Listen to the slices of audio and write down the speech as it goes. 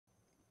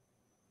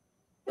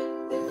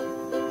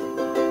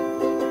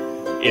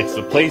It's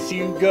the place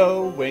you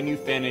go when you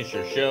finish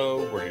your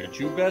show. We're your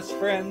two best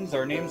friends.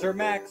 Our names are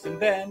Max and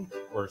Ben.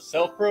 We're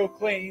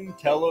self-proclaimed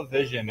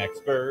television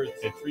experts.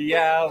 It's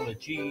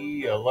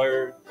Reality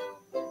Alert.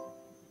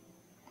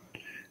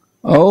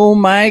 Oh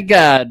my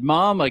God,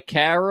 Mama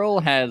Carol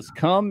has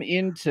come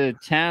into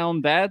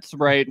town. That's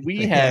right.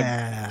 We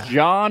have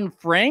John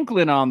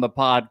Franklin on the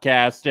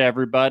podcast,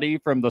 everybody,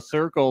 from The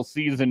Circle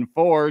Season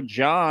 4.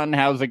 John,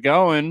 how's it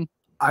going?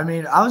 I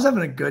mean, I was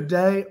having a good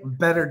day,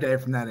 better day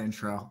from that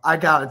intro. I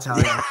gotta tell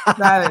you,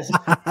 that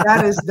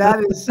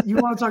is. You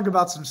want to talk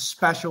about some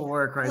special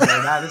work right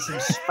there? That is some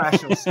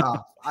special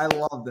stuff. I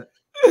loved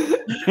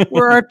it.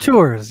 We're our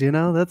tours, you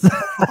know. That's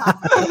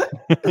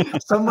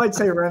some might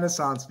say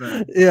Renaissance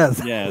man.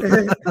 Yes.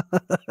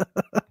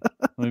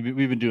 We've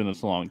been doing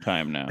this a long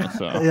time now,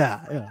 so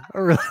yeah,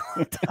 a really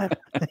long time.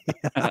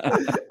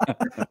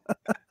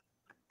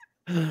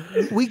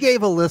 We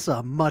gave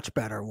Alyssa a much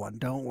better one.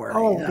 Don't worry.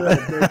 Oh, good.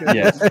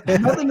 Yes.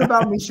 Nothing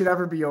about me should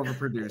ever be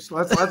overproduced.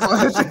 Let's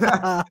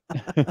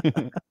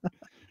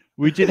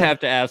We did have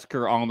to ask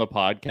her on the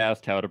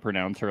podcast how to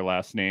pronounce her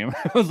last name.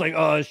 I was like,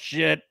 oh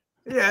shit.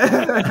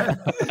 Yeah.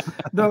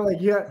 No,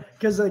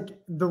 because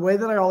the way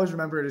that I always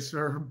remember it is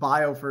her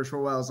bio for a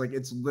short while is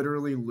it's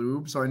literally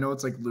lube, so I know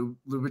it's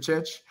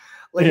Lubitsch.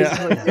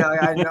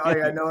 I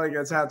know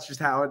that's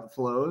how it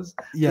flows.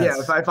 Yes.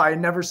 Yeah, if I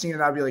had never seen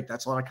it, I'd be like,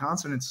 that's a lot of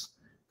consonants.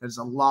 There's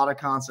a lot of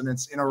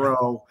consonants in a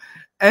row.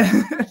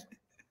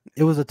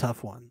 It was a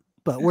tough one,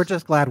 but we're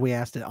just glad we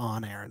asked it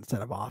on air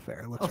instead of off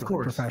air. It looks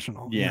really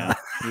professional. Yeah.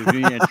 We're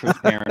being as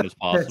transparent as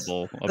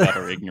possible about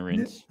our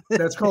ignorance.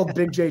 That's called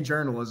Big J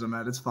journalism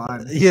at its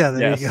finest. Yeah,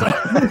 there you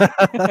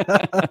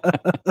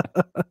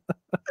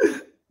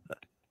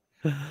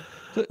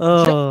go.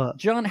 So,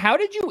 John, how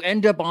did you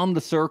end up on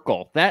The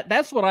Circle?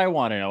 That's what I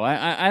want to know.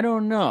 I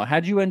don't know.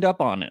 How'd you end up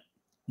on it?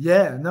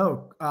 Yeah,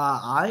 no,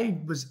 I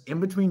was in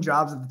between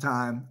jobs at the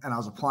time, and I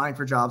was applying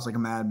for jobs like a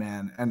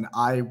madman. And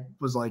I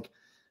was like,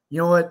 you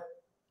know what?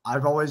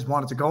 I've always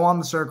wanted to go on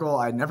The Circle.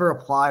 I never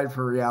applied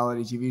for a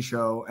reality TV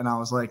show, and I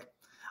was like,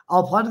 I'll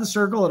apply to The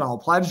Circle and I'll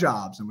apply to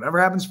jobs, and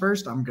whatever happens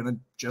first, I'm gonna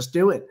just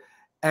do it.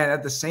 And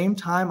at the same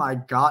time I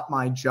got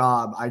my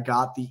job, I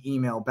got the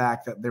email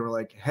back that they were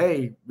like,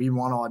 hey, we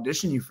want to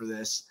audition you for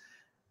this.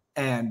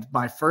 And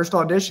my first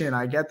audition,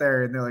 I get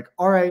there and they're like,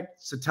 all right,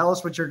 so tell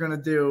us what you're going to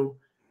do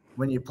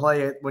when you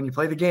play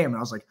the game. And I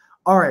was like,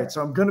 all right, so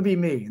I'm going to be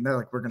me. And they're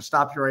like, we're going to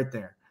stop you right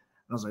there.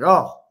 And I was like,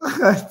 oh,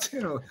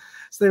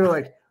 so they were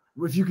like,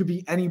 if you could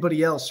be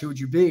anybody else, who would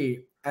you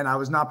be? And I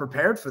was not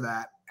prepared for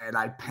that. And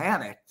I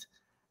panicked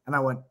and I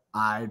went,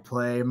 I'd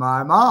play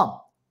my mom.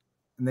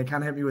 And they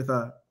kind of hit me with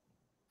a,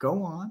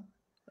 go on.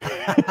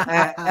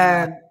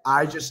 and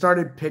I just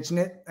started pitching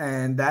it.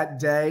 And that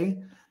day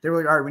they were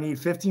like, all right, we need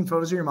 15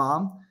 photos of your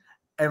mom.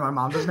 And my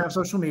mom doesn't have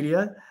social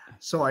media.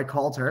 So I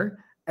called her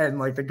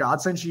and the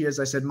godsend she is,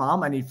 I said,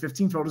 Mom, I need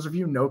 15 photos of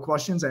you. No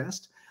questions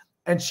asked.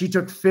 And she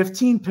took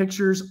 15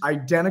 pictures,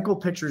 identical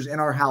pictures in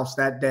our house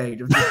that day.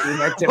 Of just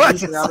doing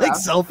activities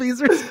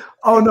selfies or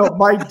oh no,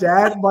 my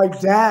dad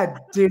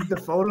did the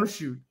photo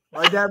shoot.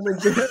 My dad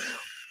did it.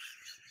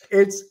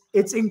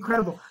 It's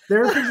incredible.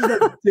 There are pictures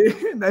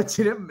that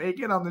didn't make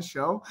it on the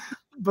show,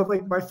 but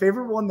my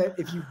favorite one that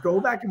if you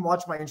go back and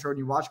watch my intro and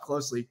you watch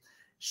closely,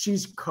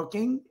 she's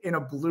cooking in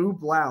a blue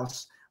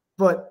blouse,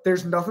 but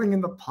there's nothing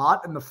in the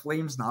pot and the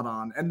flame's not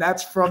on, and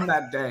that's from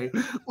that day.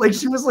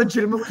 She was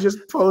legitimately just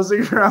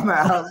posing around the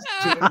house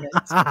doing it.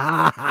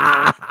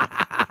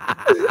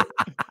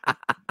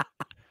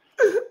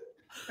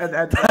 And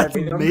that's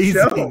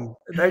amazing.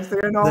 Next thing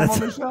I know, I'm on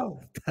the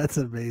show. That's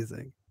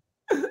amazing.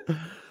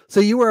 So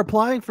you were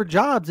applying for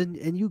jobs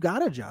and you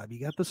got a job. You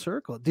got The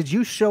Circle. Did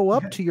you show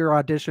up to your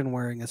audition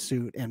wearing a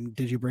suit, and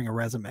did you bring a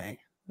resume?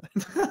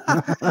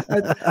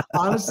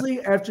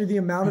 Honestly, after the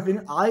amount of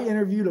I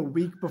interviewed a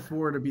week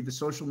before to be the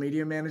social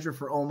media manager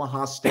for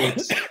Omaha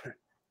Steaks.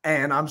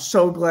 And I'm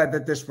so glad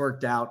that this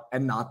worked out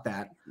and not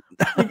that.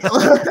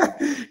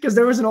 Because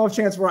there was an off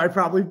chance where I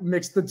probably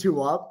mixed the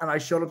two up and I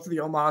showed up to the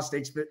Omaha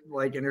Steaks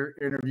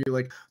interview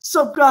what's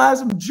up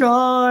guys, I'm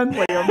John.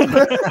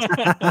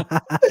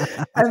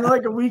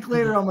 And a week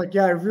later I'm like,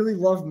 yeah, I really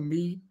love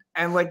meat.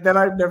 And then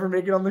I'd never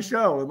make it on the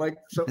show. And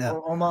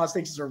Omaha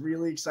Steaks is a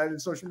really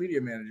excited social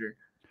media manager.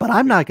 But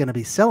I'm not going to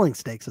be selling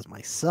steaks as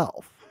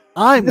myself.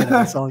 I'm going to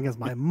be selling as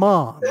my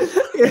mom.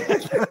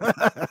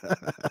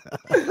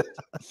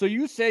 So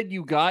you said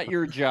you got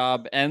your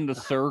job and The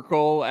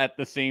Circle at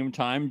the same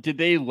time. Did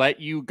they let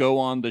you go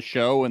on the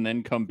show and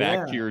then come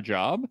back to your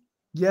job?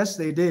 Yes,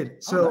 they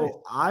did.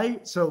 So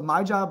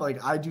my job,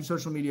 I do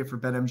social media for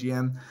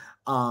BetMGM.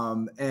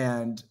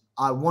 And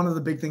one of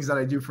the big things that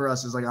I do for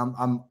us is I'm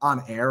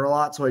on air a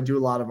lot. So I do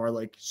a lot of our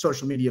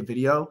social media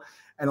video,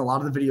 and a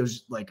lot of the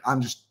videos,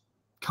 I'm just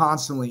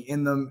constantly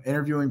in them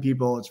interviewing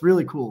people. It's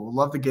really cool.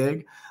 Love the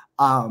gig.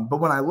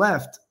 But when I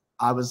left,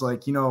 I was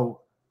like, I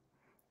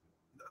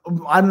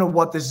don't know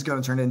what this is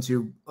going to turn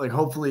into.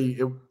 Hopefully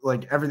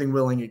it, everything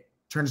willing, it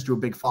turns to a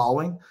big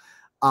following.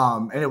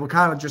 And it will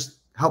kind of just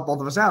help both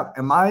of us out.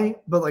 And my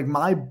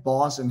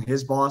boss and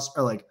his boss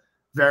are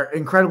very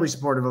incredibly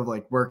supportive of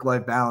like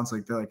work-life balance.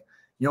 Like they're like,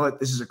 you know what,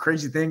 this is a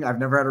crazy thing. I've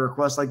never had a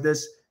request like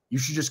this. You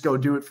should just go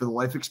do it for the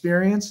life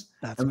experience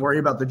and worry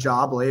about the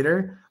job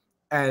later.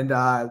 And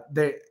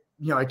they,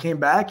 you know, I came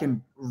back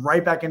and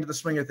right back into the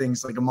swing of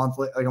things like a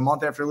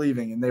month after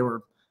leaving, and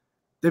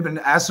they've been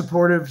as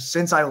supportive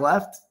since I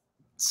left,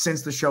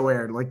 since the show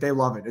aired. Like they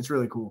love it. It's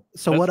really cool.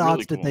 So what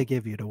odds did they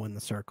give you to win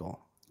the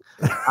circle?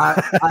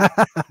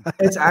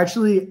 It's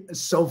actually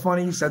so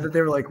funny you said that.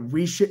 They were like,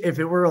 we should, if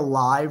it were a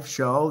live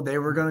show, they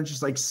were gonna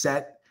just like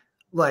set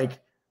like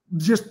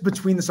just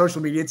between the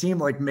social media team,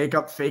 like make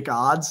up fake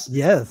odds.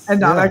 Yes. And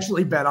not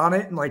actually bet on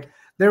it. And like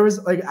there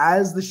was like,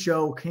 as the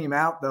show came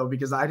out though,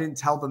 because I didn't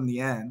tell them the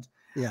end,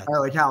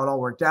 like how it all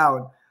worked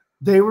out,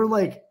 they were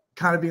like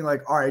kind of being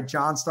like, all right,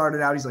 John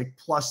started out, he's like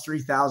plus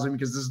 3,000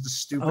 because this is the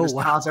stupidest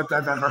concept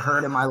I've ever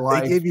heard in my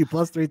life. They gave you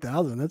plus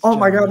 3,000. That's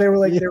my God. They were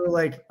like,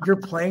 you're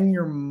playing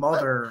your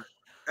mother.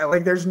 And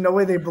like, there's no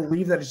way they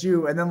believe that it's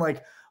you. And then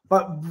like,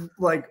 but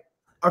like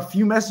a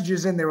few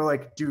messages in, they were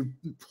like, dude,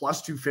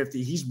 plus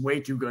 250. He's way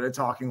too good at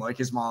talking like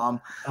his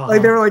mom.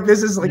 Like they were like,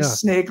 this is like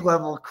snake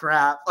level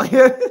crap. Like,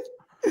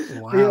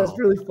 wow. Yeah, it's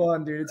really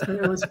fun, dude.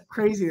 It was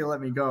crazy to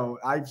let me go.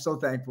 I'm so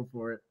thankful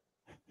for it.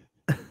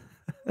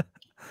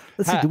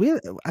 Let's see.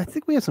 I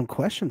think we have some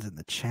questions in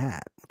the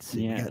chat. Let's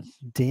see. We got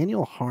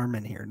Daniel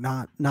Harmon here,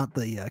 not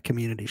the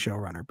community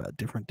showrunner, but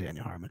different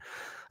Daniel Harmon.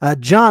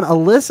 John,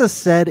 Alyssa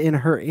said in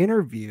her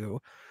interview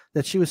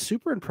that she was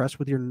super impressed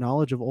with your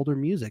knowledge of older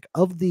music.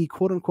 Of the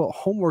quote unquote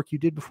homework you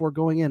did before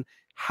going in,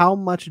 how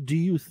much do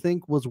you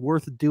think was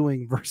worth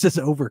doing versus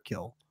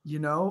overkill? You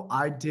know,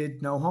 I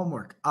did no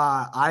homework.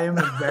 I'm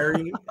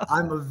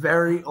a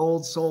very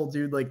old soul,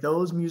 dude. Like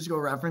those musical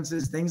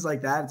references, things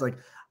like that. It's like,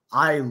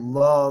 I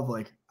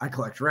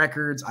collect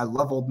records. I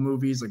love old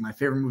movies. Like my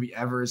favorite movie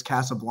ever is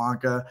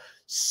Casablanca.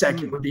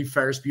 Second would be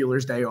Ferris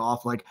Bueller's Day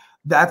Off. Like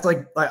that's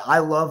like I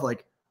love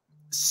like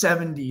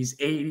 70s,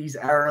 80s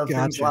era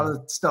things. A lot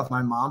of stuff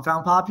my mom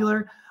found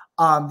popular.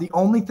 The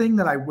only thing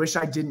that I wish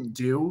I didn't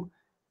do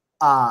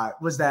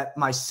was that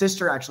my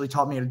sister actually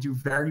taught me how to do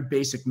very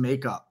basic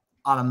makeup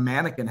on a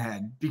mannequin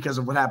head because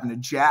of what happened to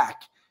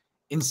Jack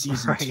in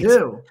season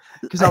 2.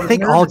 Because I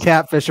think all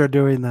catfish are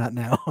doing that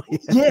now.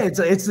 Yeah,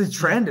 it's the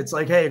trend. It's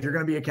like, hey, if you're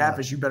gonna be a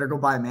catfish, you better go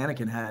buy a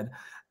mannequin head.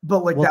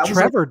 But like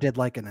Trevor did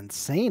like an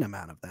insane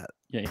amount of that.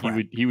 Yeah,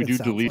 he would do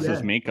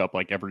Delisa's makeup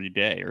like every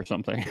day or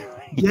something.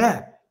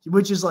 Yeah,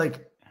 which is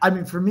like, I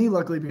mean, for me,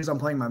 luckily because I'm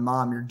playing my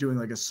mom, you're doing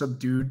like a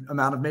subdued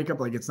amount of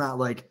makeup. Like it's not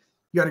like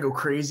you got to go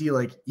crazy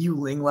like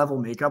Ling level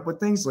makeup with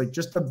things. Like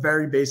just the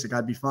very basic,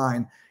 I'd be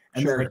fine.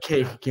 And then a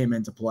cake came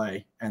into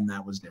play, and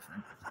that was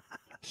different.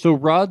 So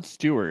Rod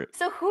Stewart.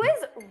 So who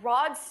is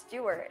Rod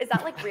Stewart? Is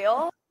that like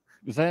real?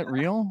 Is that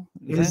real?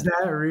 Is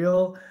that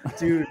real?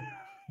 Dude,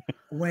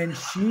 when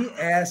she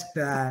asked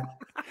that,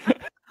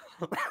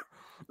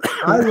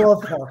 I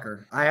love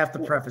Parker. I have to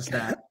preface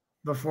that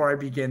before I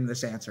begin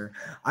this answer.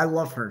 I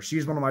love her.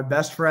 She's one of my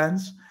best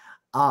friends.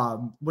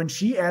 When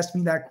she asked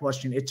me that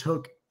question, it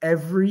took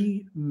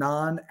every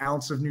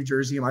non-ounce of New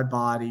Jersey in my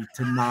body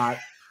to not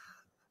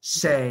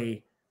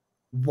say,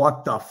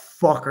 what the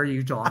fuck are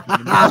you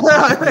talking about?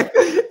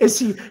 Is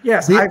he?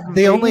 Yes.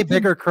 The only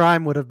bigger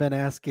crime would have been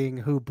asking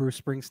who Bruce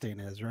Springsteen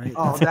is, right?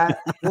 Oh, then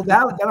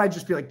I'd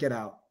just be like, get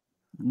out.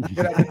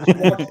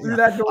 Through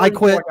that door, I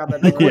quit. I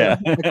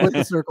quit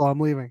the circle. I'm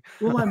leaving.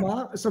 Well,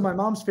 my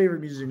mom's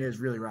favorite musician is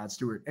really Rod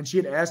Stewart, and she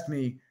had asked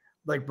me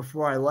like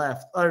before I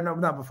left. Or no,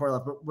 not before I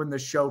left, but when the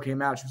show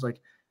came out, she was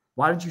like,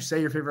 "Why did you say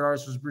your favorite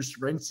artist was Bruce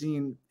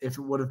Springsteen? If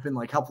it would have been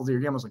like helpful to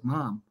your game?" I was like,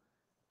 "Mom,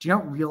 do you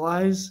not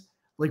realize?"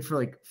 Like for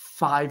like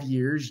 5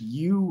 years,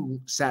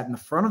 you sat in the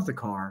front of the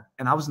car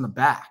and I was in the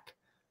back.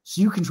 So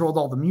you controlled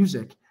all the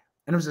music.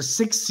 And it was a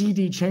 6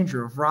 CD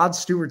changer of Rod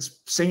Stewart's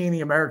singing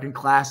the American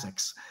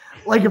classics.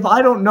 Like if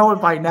I don't know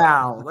it by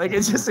now, like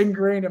it's just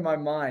ingrained in my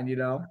mind, you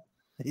know?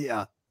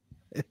 Yeah.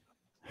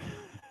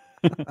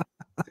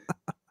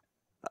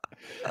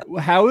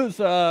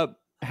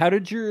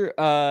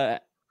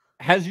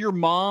 Has your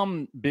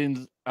mom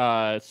been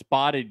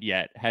spotted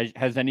yet?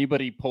 Has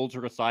anybody pulled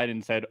her aside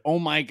and said, "Oh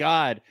my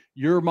God,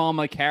 you're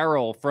Mama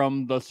Carol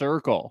from The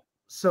Circle"?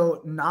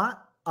 So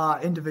not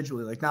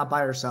individually, like not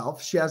by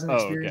herself. She hasn't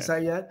experienced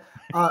that yet.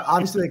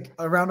 Obviously, like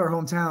around our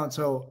hometown.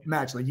 So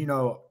Max, like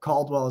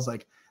Caldwell is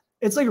like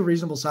it's like a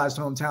reasonable sized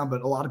hometown,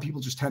 but a lot of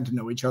people just tend to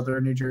know each other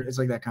in New Jersey. It's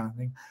like that kind of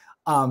thing.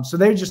 So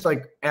they just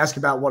like ask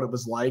about what it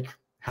was like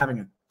having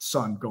a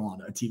son go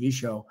on a TV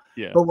show.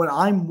 Yeah. But when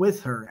I'm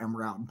with her and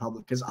we're out in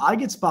public, because I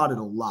get spotted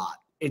a lot.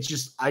 It's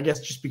just, I guess,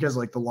 just because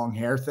like the long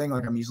hair thing,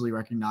 like I'm easily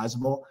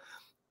recognizable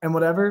and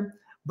whatever.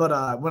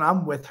 But when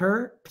I'm with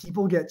her,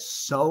 people get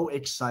so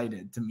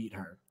excited to meet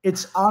her.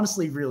 It's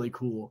honestly really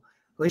cool.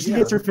 Like she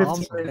gets her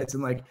 15 minutes,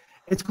 and like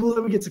it's cool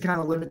that we get to kind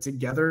of live it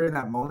together in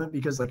that moment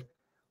because like,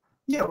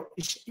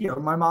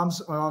 my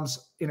mom's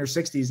in her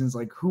 60s, and it's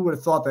like, who would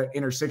have thought that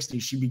in her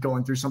 60s she'd be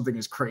going through something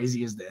as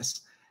crazy as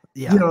this?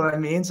 Yeah. You know what I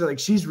mean? So like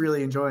she's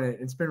really enjoying it.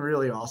 It's been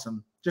really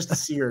awesome just to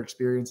see her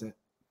experience it.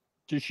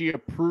 Does she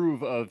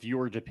approve of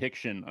your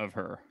depiction of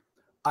her?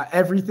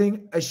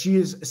 everything she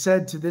has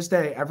said to this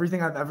day,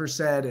 everything I've ever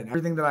said and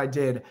everything that I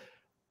did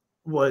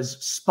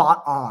was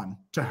spot on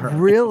to her.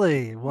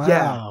 Really? Wow.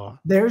 Yeah.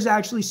 There's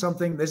actually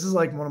something, this is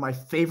like one of my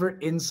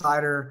favorite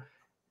insider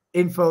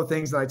info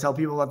things that I tell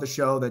people about the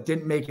show that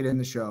didn't make it in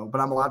the show, but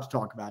I'm allowed to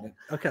talk about it.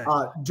 Okay.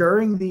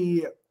 During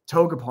the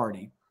toga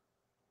party,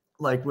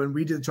 like when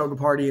we did the toga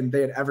party and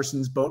they had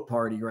Everson's boat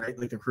party, right?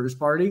 Like the cruise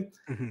party,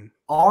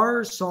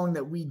 our song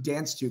that we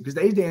danced to, because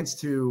they danced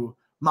to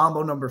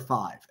Mambo No.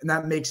 5, and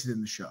that makes it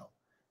in the show.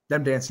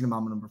 Them dancing to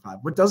Mambo No. 5.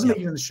 What doesn't make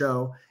it in the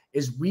show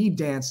is we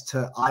danced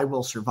to I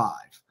Will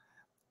Survive.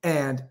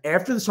 And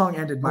after the song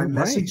ended, my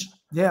message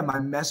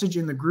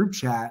in the group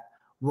chat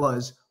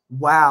was,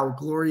 wow,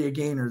 Gloria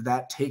Gaynor,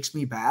 that takes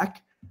me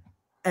back.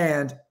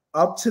 And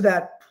up to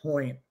that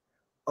point,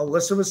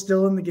 Alyssa was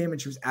still in the game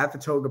and she was at the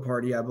toga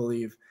party, I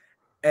believe.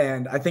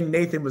 And I think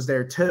Nathan was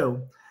there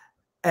too.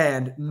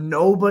 And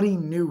nobody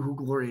knew who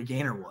Gloria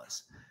Gaynor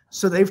was.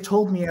 So they've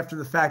told me after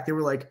the fact, they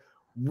were like,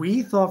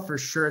 we thought for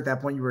sure at that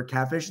point you were a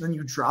catfish. And then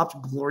you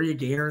dropped Gloria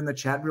Gaynor in the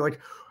chat. We're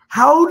like,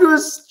 how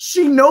does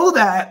she know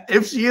that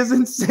if she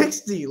isn't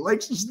 60?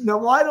 Like,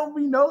 why don't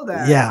we know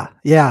that? Yeah.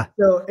 Yeah.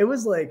 So it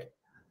was like,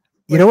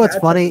 you know what's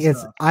funny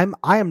is I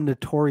am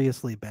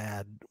notoriously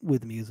bad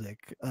with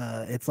music.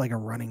 It's like a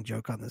running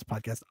joke on this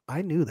podcast.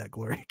 I knew that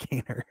Gloria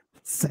Gaynor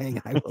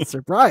sang "I Will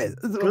Surprise."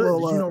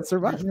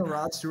 Survive. Did you know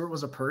Rod Stewart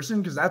was a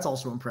person? Because that's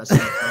also impressive.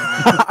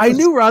 I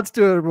knew Rod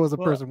Stewart was a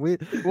person. We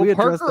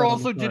Parker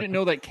also didn't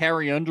know that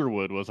Carrie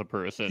Underwood was a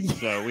person,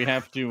 so we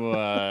have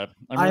to.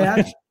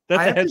 That's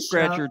a head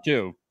scratcher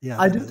too. Yeah,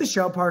 I did to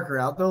shout Parker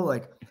out though.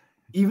 Like,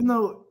 even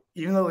though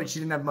like she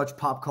didn't have much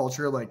pop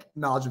culture like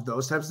knowledge of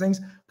those types of things,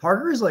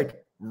 Parker is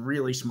like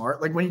really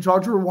smart. Like when you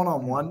talk to her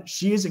one-on-one,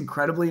 she is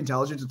incredibly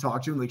intelligent to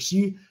talk to. And like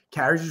she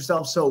carries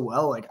herself so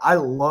well. Like I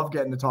love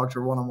getting to talk to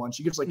her one-on-one.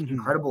 She gives like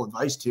incredible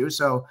advice too.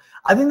 So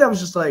I think that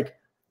was just like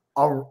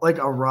a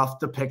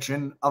rough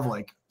depiction of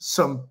like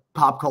some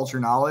pop culture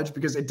knowledge,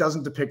 because it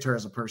doesn't depict her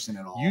as a person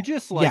at all. You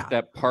just like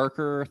that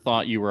Parker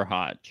thought you were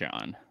hot,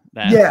 John.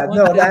 That's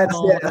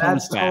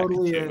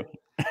totally it.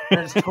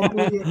 That's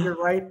totally it.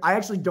 You're right. I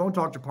actually don't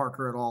talk to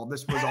Parker at all.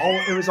 It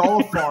was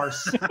all a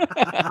farce.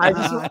 I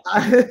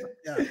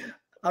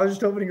was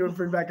just hoping he would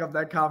bring back up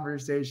that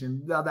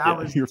conversation. No, that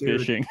was you're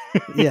fishing.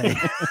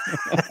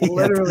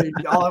 Literally,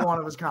 all I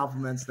wanted was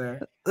compliments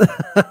there.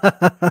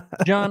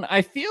 John,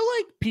 I feel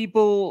like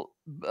people.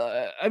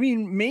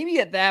 Maybe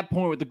at that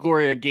point with the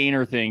Gloria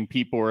Gaynor thing,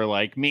 people were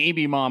like,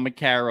 maybe Mama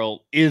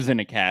Carol isn't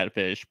a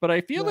catfish. But I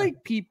feel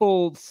like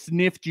people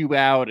sniffed you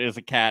out as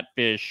a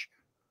catfish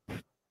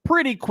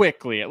pretty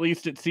quickly. At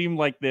least it seemed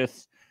like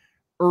this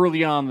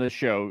early on the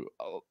show.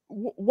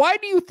 Why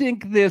do you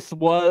think this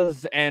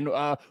was? And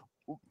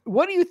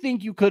what do you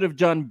think you could have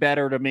done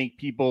better to make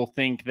people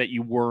think that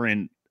you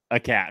weren't a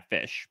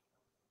catfish?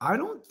 I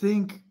don't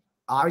think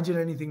I did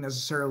anything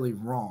necessarily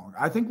wrong.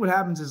 I think what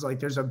happens is like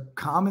there's a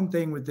common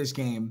thing with this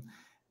game.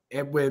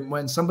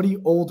 When somebody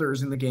older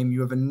is in the game, you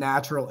have a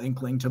natural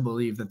inkling to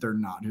believe that they're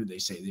not who they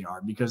say they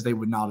are, because they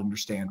would not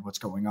understand what's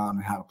going on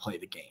and how to play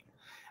the game.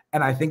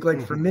 And I think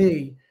like for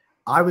me,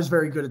 I was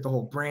very good at the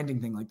whole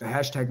branding thing. Like the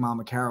hashtag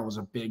Mama Carol was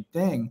a big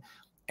thing.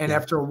 And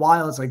after a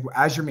while, it's like,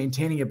 as you're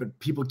maintaining it, but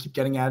people keep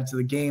getting added to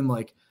the game.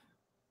 Like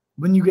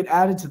when you get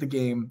added to the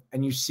game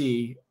and you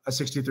see a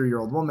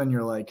 63-year-old woman,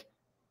 you're like,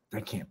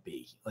 that can't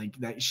be like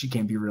that. She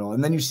can't be real.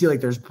 And then you see like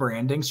there's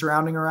branding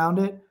surrounding around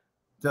it.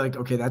 They're like,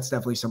 okay, that's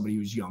definitely somebody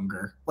who's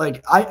younger.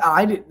 Like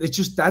it's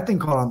just that thing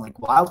caught on like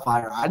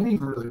wildfire. I didn't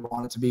even really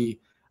want it to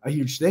be a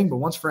huge thing, but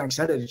once Frank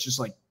said it, it's just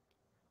like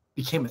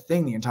became a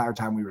thing the entire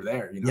time we were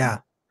there. You know? Yeah.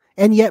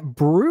 And yet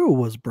Brew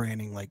was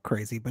branding like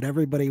crazy, but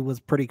everybody was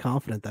pretty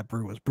confident that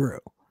Brew was Brew.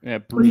 Yeah,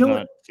 Brew's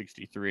not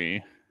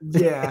 63.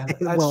 Yeah,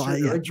 that's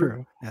true. Yeah, like,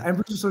 true. Yeah. And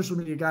Brew's a social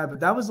media guy, but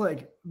that was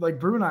like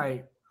Brew and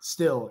I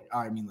still,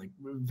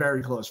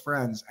 very close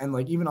friends. And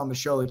like even on the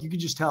show, like you could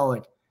just tell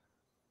like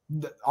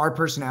our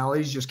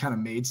personalities just kind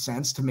of made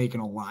sense to make an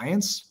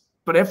alliance.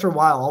 But after a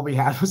while, all we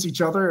had was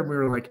each other, and we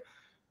were like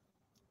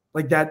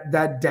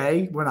that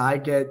day when I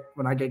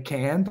get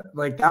canned,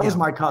 like that was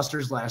my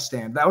Custer's last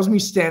stand. That was me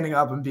standing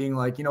up and being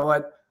like, you know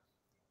what?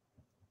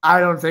 I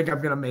don't think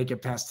I'm gonna make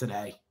it past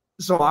today.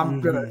 So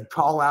I'm gonna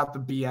call out the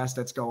BS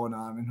that's going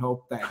on and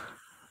hope that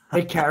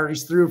it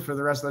carries through for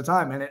the rest of the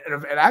time. And it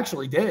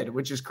actually did,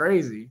 which is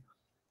crazy.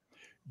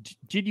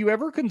 Did you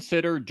ever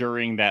consider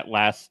during that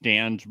last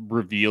stand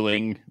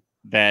revealing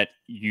that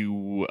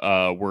you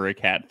were a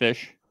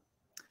catfish?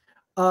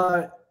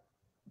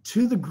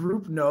 To the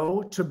group,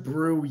 no. To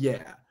Brew,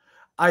 yeah.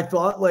 I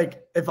thought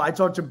like if I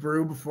talked to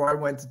Brew before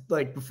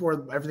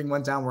everything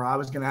went down, where I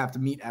was gonna have to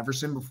meet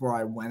Everson before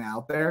I went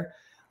out there,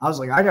 I was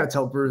like, I gotta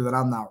tell Brew that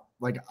I'm not,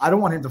 like, I don't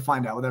want him to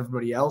find out with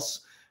everybody else,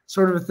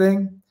 sort of a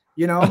thing.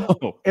 You know,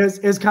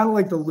 it's kind of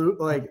like the Luke,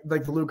 like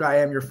the Luke, I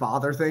am your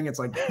father thing. It's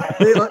like,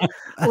 I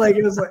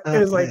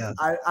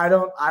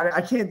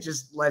can't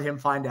just let him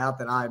find out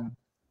that I'm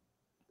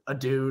a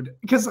dude,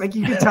 because like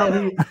you can tell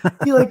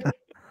he like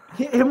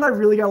him and I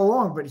really got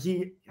along, but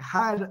he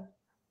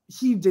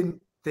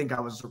didn't think I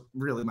was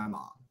really my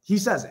mom. he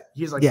says it.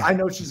 He's like, Yeah. I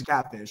know she's a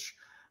catfish,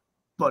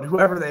 but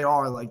whoever they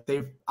are, like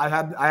I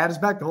had his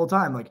back the whole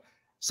time. Like,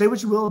 say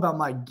what you will about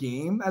my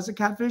game as a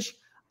catfish.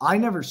 I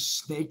never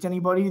snaked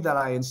anybody that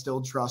I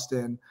instilled trust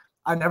in.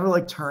 I never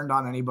like turned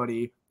on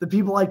anybody. The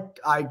people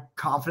I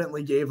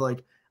confidently gave,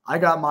 like,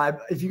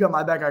 if you got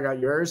my back, I got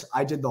yours.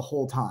 I did the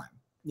whole time,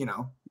 you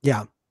know?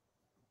 Yeah.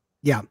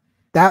 Yeah.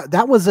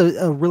 That was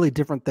a really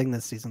different thing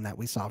this season that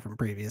we saw from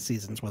previous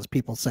seasons, was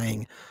people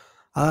saying,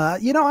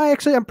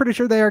 I'm pretty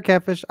sure they are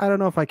catfish. I don't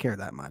know if I care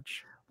that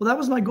much. Well, that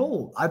was my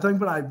goal. I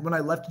think when I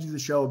left to do the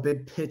show, a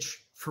big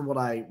pitch for what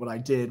I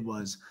did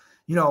was,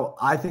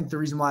 I think the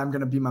reason why I'm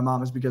going to be my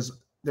mom is because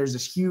there's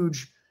this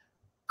huge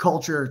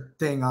culture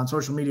thing on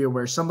social media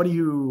where somebody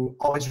who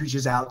always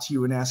reaches out to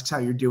you and asks how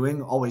you're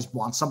doing always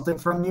wants something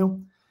from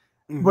you.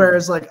 Mm-hmm.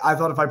 Whereas, like, I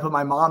thought if I put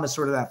my mom as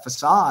sort of that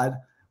facade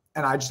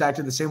and I just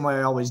acted the same way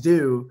I always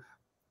do,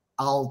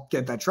 I'll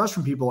get that trust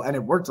from people. And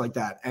it worked like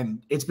that.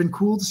 And it's been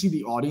cool to see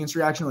the audience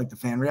reaction, like the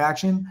fan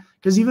reaction,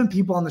 because even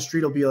people on the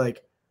street will be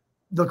like,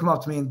 they'll come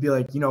up to me and be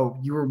like, you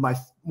were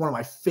one of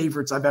my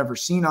favorites I've ever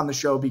seen on the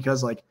show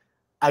because, like,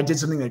 I did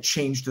something that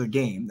changed the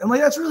game. And, like,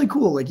 that's really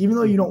cool. Like, even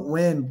though you don't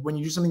win, when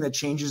you do something that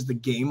changes the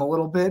game a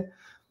little bit,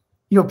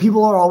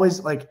 people are always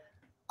like,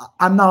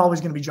 I'm not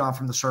always going to be John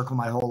from the Circle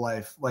my whole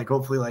life. Like,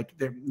 hopefully, like,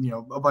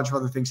 a bunch of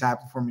other things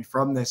happen for me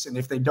from this. And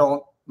if they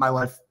don't, my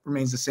life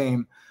remains the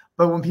same.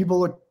 But when people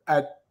look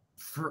at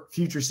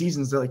future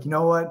seasons, they're like, you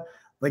know what?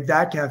 Like,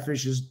 that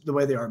catfish is the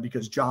way they are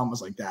because John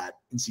was like that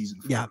in season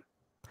 4. Yeah.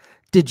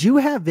 Did you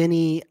have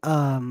any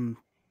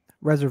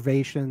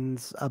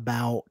reservations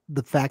about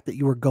the fact that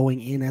you were going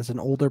in as an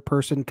older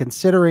person,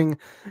 considering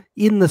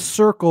in the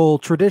Circle,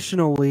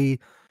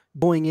 traditionally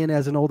going in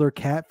as an older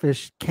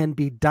catfish can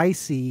be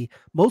dicey,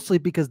 mostly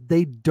because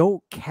they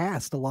don't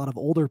cast a lot of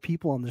older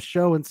people on the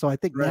show. And so I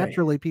think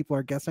naturally people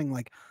are guessing,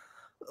 like,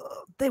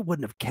 they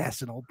wouldn't have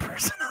cast an old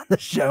person on the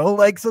show.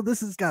 Like, so this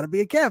has got to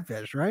be a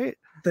catfish, right?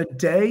 The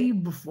day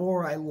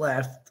before I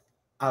left,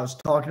 I was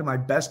talking to my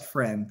best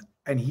friend,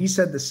 and he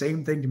said the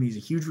same thing to me. He's a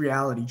huge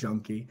reality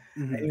junkie.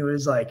 Mm-hmm. And he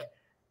was like,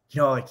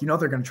 they're going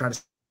to try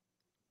to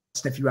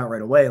sniff you out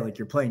right away. Like,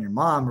 you're playing your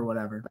mom or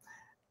whatever.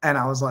 And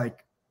I was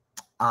like,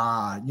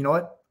 you know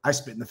what? I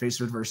spit in the face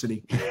of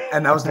adversity.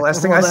 And that was the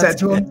last thing I said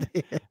to him.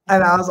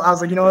 And I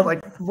was like, you know what?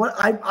 Like, what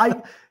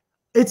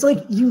it's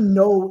like,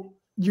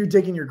 you're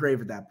digging your grave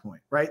at that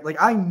point, right? Like,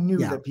 I knew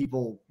that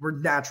people were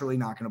naturally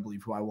not going to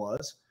believe who I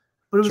was,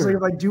 but it was like,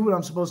 if I do what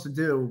I'm supposed to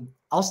do,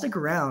 I'll stick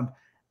around.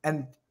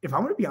 And if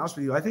I'm going to be honest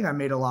with you, I think I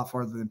made it a lot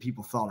farther than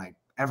people thought I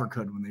ever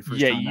could when they first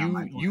found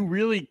out. You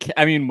really,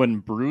 when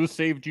Bruce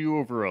saved you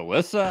over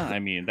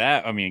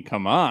Alyssa,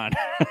 come on.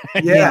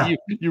 Yeah.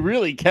 you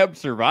really kept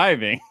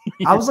surviving.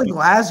 I was like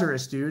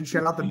Lazarus, dude.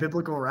 Shout out the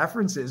biblical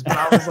references, but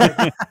I was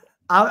like,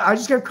 I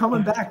just kept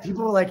coming back.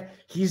 People were like,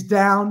 he's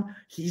down,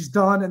 he's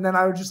done. And then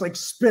I would just like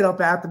spit up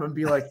at them and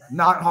be like,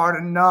 not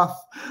hard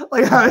enough.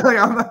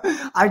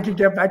 I could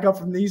get back up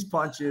from these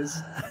punches.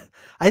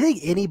 I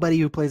think anybody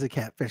who plays a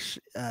catfish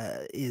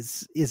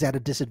is at a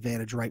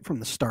disadvantage right from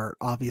the start,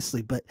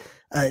 obviously. But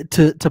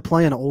to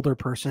play an older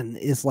person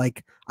is,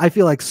 like, I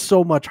feel like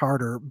so much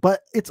harder.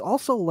 But it's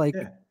also like,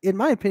 in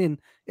my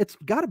opinion, it's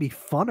got to be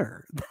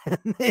funner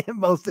than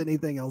most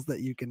anything else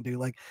that you can do.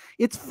 Like,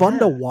 it's fun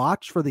to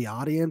watch for the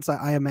audience.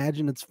 I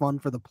imagine it's fun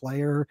for the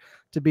player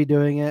to be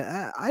doing it.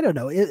 I don't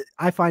know.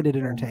 I find it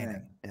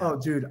entertaining. Oh,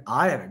 dude,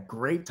 I had a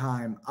great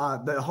time.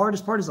 The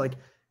hardest part is, like,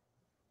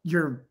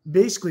 you're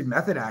basically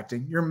method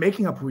acting. You're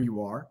making up who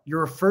you are.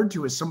 You're referred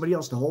to as somebody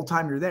else the whole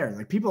time you're there.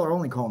 Like, people are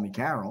only calling me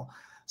Carol.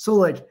 So,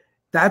 like,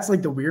 that's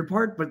like the weird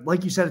part. But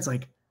like you said, it's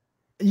like,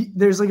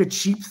 there's like a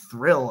cheap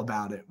thrill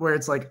about it where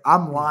it's like,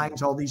 I'm lying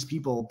to all these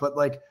people, but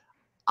like,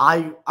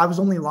 I was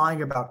only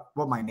lying about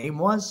what my name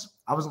was.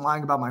 I wasn't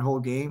lying about my whole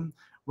game.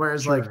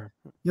 Whereas like,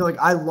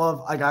 I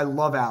love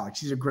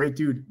Alex. He's a great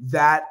dude.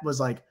 That was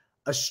like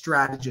a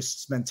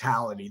strategist's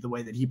mentality, the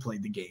way that he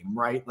played the game,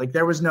 right? Like,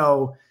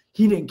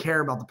 he didn't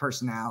care about the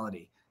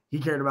personality. He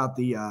cared about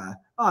the,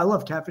 I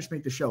love catfish,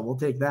 make the show. We'll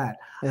take that.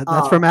 Yeah,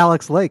 that's from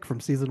Alex Lake from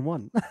season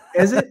 1.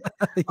 Is it?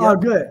 Yeah. Oh,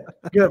 good.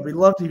 We'd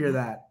love to hear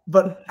that.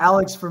 But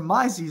Alex from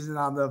my season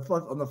on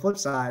the flip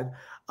side,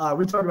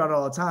 we talk about it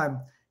all the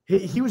time.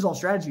 He was all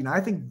strategy. And I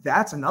think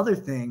that's another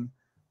thing,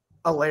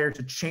 a layer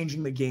to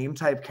changing the game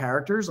type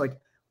characters. Like,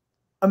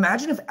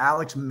 imagine if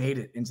Alex made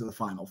it into the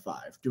final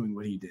 5 doing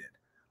what he did.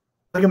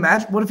 Like,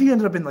 imagine, what if he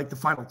ended up in like the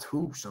final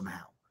 2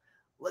 somehow?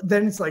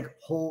 Then it's like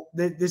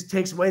this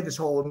takes away this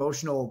whole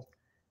emotional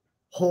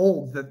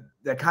hold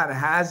that kind of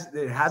has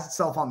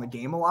itself on the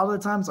game a lot of the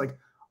times. Like,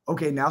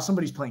 okay, now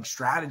somebody's playing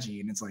strategy,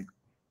 and it's like,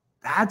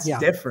 that's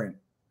different.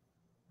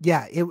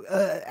 Yeah,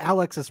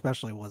 Alex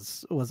especially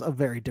was a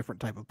very different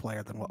type of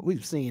player than what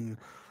we've seen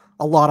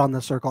a lot on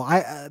the Circle.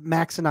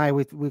 Max and I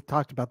we've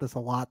talked about this a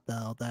lot,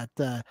 though,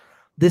 that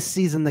this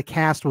season the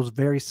cast was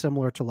very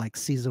similar to like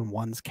season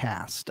 1's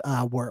cast,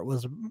 where it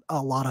was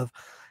a lot of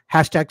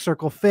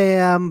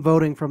 #CircleFam,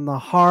 voting from the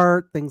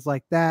heart, things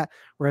like that.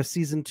 Whereas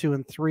season 2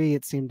 and 3,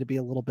 it seemed to be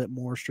a little bit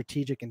more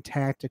strategic and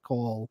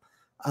tactical.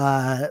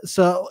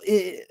 So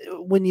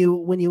when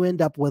you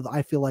end up with,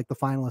 I feel like the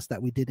finalists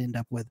that we did end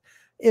up with,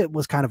 it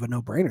was kind of a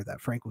no-brainer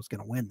that Frank was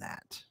going to win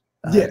that.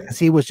 Because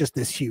he was just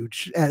this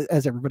huge,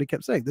 as everybody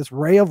kept saying, this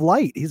ray of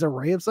light. He's a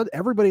ray of sun.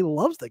 Everybody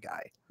loves the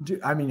guy.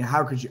 Dude, I mean,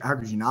 how could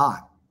you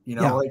not? You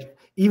know, like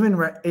even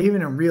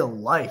in real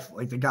life,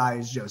 like the guy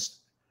is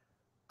just,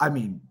 I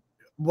mean,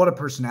 what a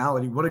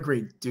personality, what a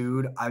great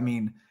dude. I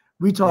mean,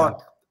 we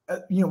talk,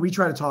 we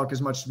try to talk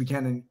as much as we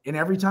can, and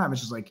every time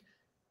it's just like,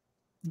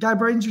 guy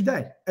brightens your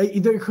day.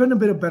 There couldn't have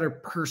been a better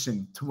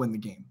person to win the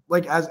game.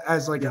 Like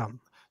as like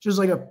just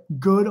like a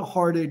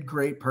good-hearted,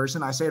 great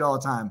person. I say it all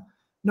the time.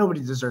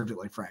 Nobody deserved it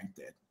like Frank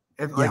did.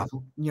 If like,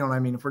 you know what I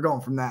mean? If we're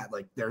going from that,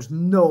 like there's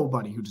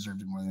nobody who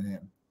deserved it more than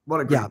him.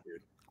 What a great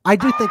dude. I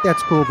do think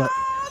that's cool, but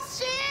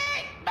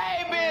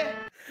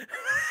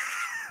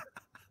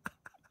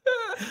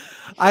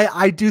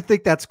I do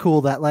think that's cool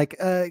that like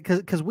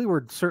because we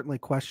were certainly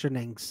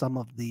questioning some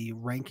of the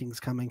rankings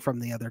coming from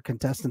the other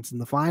contestants in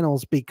the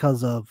finals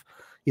because of,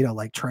 you know,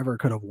 like Trevor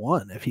could have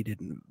won if he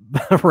didn't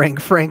rank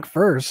Frank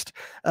first.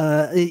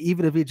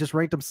 Even if he just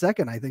ranked him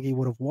second, I think he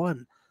would have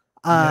won.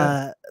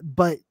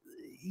 But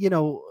you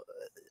know,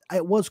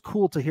 it was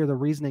cool to hear the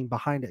reasoning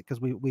behind it,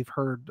 because we've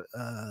heard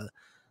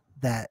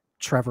that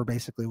Trevor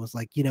basically was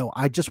like, you know,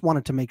 I just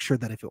wanted to make sure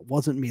that if it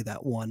wasn't me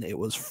that won, it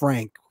was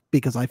Frank,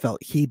 because I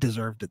felt he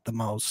deserved it the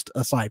most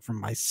aside from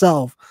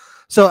myself.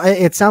 So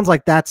it sounds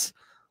like that's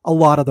a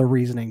lot of the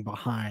reasoning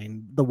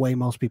behind the way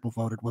most people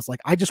voted, was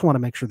like, I just want to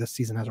make sure this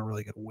season has a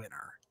really good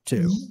winner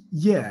too.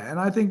 Yeah. And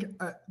I think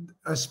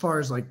as far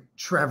as like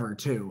Trevor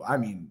too, I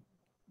mean,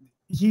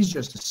 he's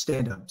just a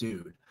stand-up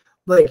dude.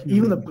 Like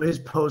even his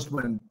post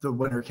when the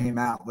winner came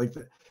out, like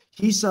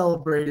he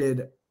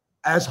celebrated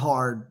as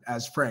hard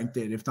as Frank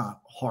did, if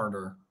not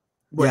harder,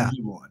 when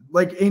he won.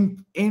 Like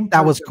in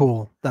that was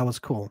cool. That was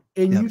cool.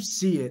 And you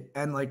see it,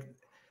 and like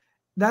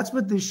that's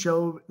what this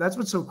show. That's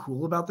what's so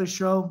cool about this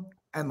show,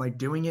 and like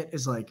doing it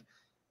is like,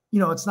 you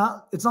know, it's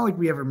not like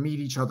we ever meet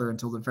each other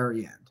until the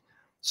very end.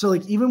 So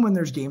like even when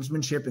there's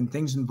gamesmanship and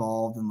things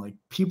involved, and like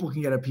people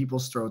can get at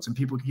people's throats and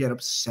people can get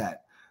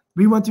upset.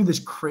 We went through this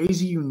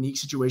crazy, unique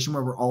situation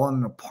where we're all in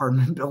an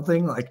apartment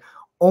building, like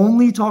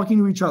only talking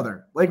to each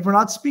other. Like we're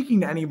not speaking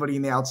to anybody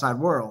in the outside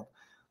world.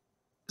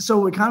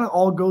 So it kind of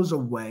all goes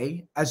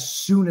away as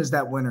soon as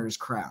that winner is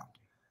crowned.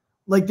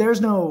 Like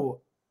there's no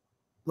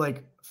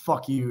like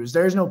fuck yous.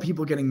 There's no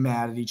people getting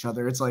mad at each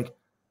other. It's like,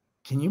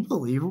 can you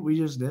believe what we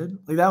just did?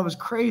 Like that was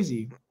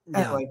crazy.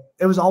 And like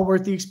it was all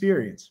worth the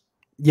experience.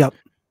 Yep.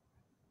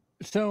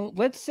 So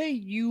let's say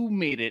you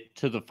made it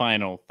to the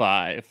final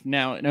 5.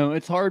 Now, no,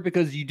 it's hard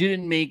because you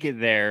didn't make it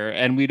there,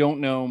 and we don't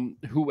know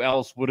who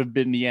else would have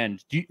been the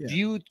end. Do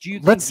you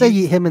think let's say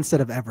him instead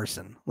of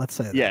Everson. Let's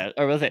say that. Yeah,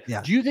 or let's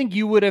say, do you think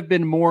you would have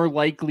been more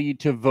likely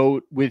to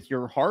vote with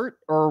your heart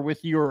or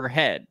with your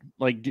head?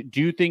 Like,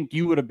 do you think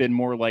you would have been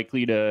more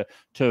likely to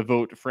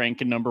vote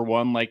Frank in number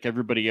 1 like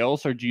everybody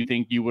else, or do you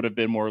think you would have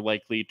been more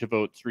likely to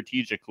vote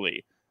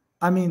strategically?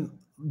 I mean,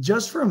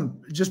 just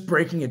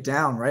breaking it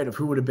down, right, of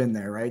who would have been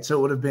there, right? So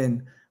it would have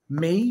been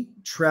me,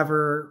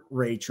 Trevor,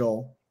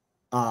 Rachel,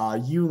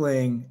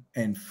 Yuling,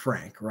 and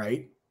Frank,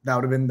 right? That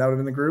would have been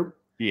the group.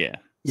 Yeah.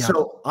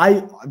 So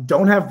I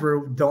don't have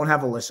Brew, don't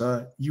have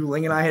Alyssa.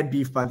 Yuling and I had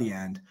beef by the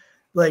end.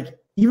 Like,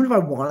 even if I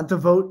wanted to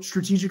vote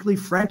strategically,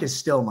 Frank is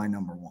still my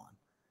number 1.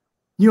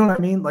 You know what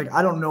I mean? Like,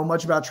 I don't know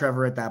much about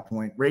Trevor at that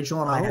point.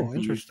 Rachel and I had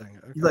beef.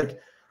 Interesting. Okay.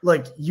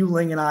 Like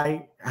Yuling and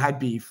I had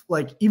beef.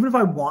 Like, even if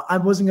I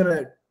wasn't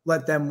gonna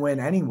let them win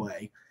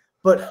anyway,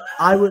 but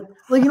I would,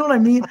 like, you know what I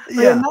mean?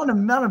 Like, not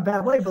in a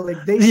bad way, but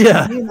like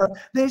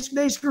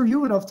they screw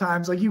you enough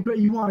times. Like you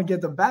want to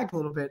get them back a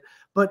little bit.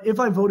 But if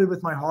I voted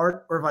with my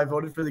heart, or if I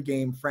voted for the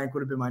game, Frank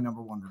would have been my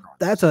number 1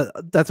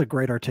 regardless. That's a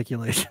great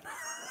articulation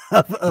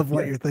of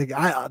what you're thinking.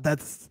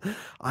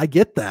 I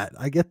get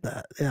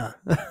that. Yeah.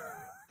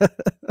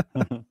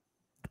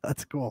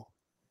 That's cool.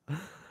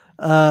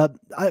 I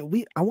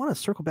want to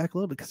circle back a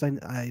little bit because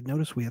I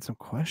noticed we had some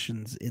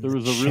questions in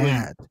the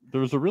chat.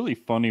 There was a really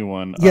funny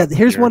one. Yeah,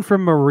 here's one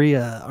from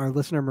Maria, our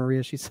listener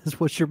Maria. She says,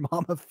 "Was your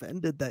mom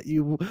offended that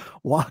you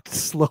walked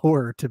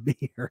slower to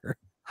meet her?"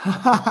 In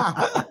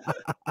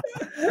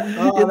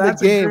the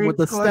game with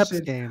the steps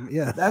game.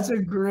 Yeah, that's a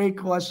great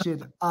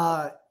question.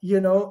 You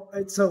know,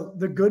 so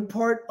the good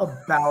part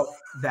about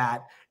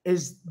that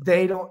is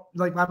they don't,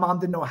 like, my mom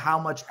didn't know how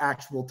much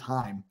actual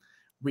time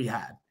we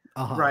had,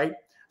 right?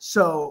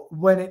 So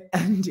when it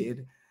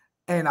ended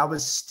and I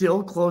was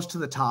still close to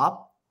the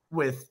top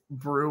with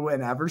Brew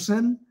and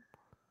Everson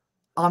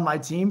on my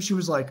team, she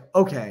was like,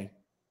 okay,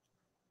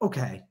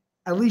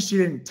 at least you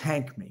didn't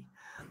tank me.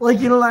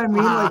 Like, you know what I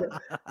mean?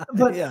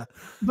 Like,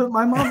 but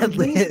my mom,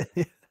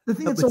 the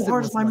thing that's so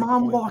hard is my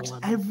mom walks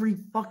every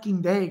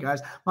fucking day,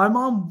 guys. My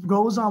mom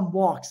goes on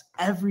walks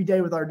every day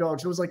with our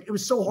dogs. It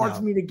was so hard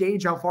for me to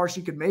gauge how far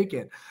she could make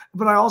it.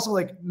 But I also,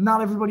 like,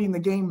 not everybody in the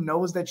game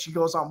knows that she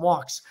goes on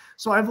walks.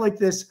 So I have like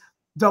this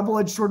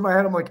double-edged sword in my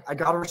head. I'm like, I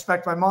got to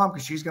respect my mom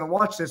because she's going to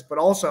watch this. But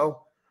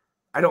also,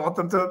 I don't want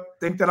them to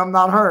think that I'm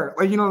not her.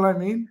 Like, you know what I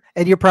mean?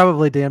 And you're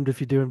probably damned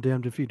if you do and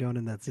damned if you don't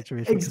in that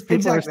situation.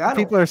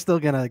 Exactly. People are still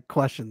going to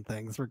question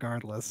things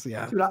regardless.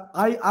 Yeah. Dude,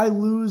 I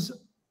lose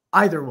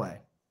either way.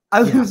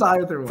 I lose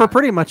either way. For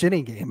pretty much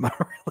any game,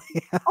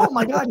 really. Oh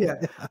my God, yeah.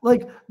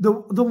 Like the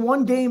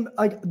one game,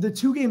 like the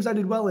 2 games I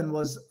did well in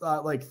was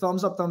like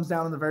thumbs up, thumbs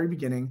down in the very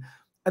beginning.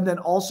 And then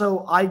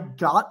also I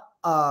got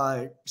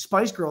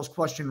Spice Girls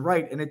question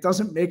right, and it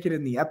doesn't make it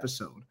in the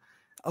episode.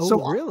 Oh,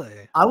 so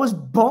really? I was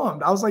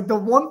bummed. I was like, the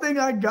one thing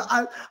I got,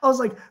 I was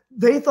like,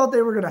 they thought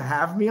they were going to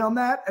have me on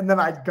that. And then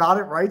I got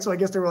it right. So I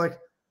guess they were like,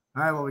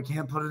 all right, well, we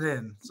can't put it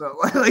in. So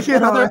like, you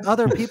know,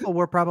 other people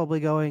were probably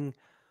going,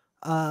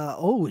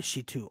 oh, is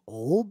she too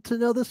old to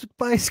know this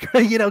Spice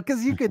Girl? You know,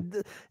 because you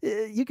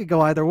could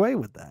go either way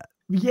with that.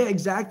 Yeah,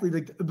 exactly.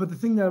 Like, but the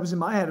thing that was in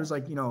my head was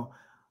like, you know,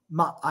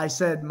 I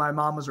said my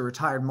mom was a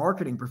retired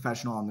marketing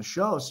professional on the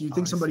show. So you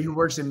think somebody who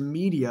works in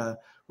media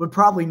would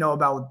probably know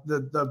about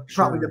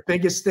probably the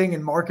biggest thing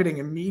in marketing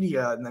and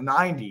media in the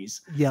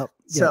 90s. Yep.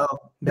 So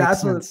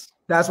that's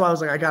why I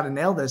was like, I got to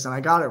nail this, and I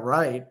got it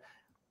right.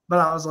 But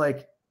I was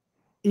like,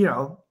 you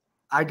know,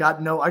 I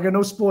got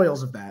no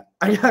spoils of that.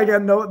 I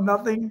got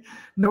nothing,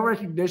 no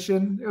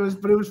recognition.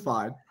 But it was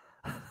fine.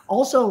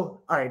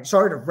 Also, all right,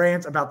 sorry to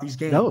rant about these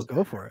games. No,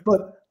 go for it.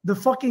 But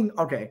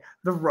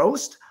the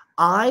roast,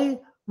 I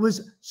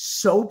was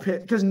so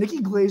pissed because Nikki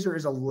Glazer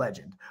is a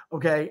legend.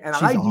 Okay. And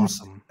I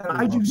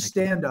do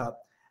stand up,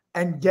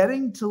 and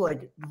getting to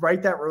like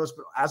write that roast,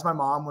 but as my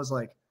mom was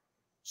like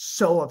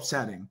so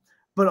upsetting,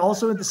 but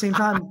also at the same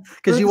time,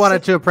 because you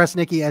wanted to impress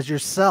Nikki as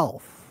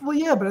yourself. Well,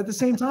 yeah, but at the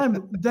same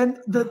time,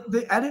 then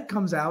the edit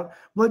comes out.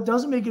 What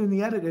doesn't make it in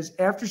the edit is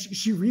after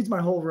she reads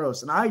my whole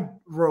roast, and I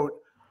wrote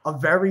a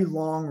very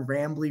long,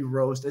 rambly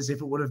roast as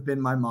if it would have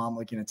been my mom,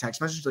 like in a text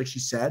message, like she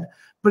said.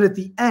 But at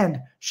the end,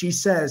 she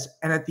says,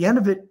 and at the end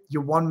of it, you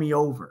won me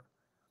over.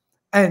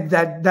 And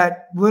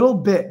that little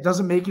bit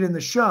doesn't make it in the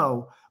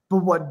show.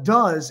 But what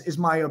does is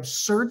my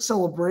absurd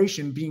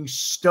celebration being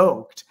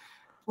stoked.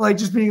 Like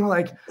just being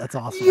like, that's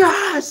awesome.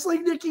 Yes,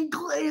 like Nikki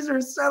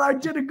Glazer said I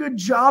did a good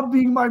job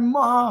being my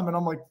mom. And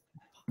I'm like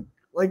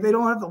they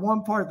don't have the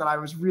one part that I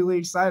was really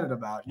excited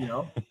about, you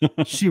know?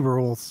 She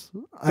rules.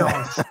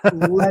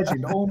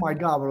 Legend. Oh my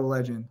God, what a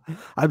legend.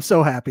 I'm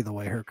so happy the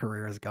way her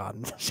career has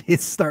gone.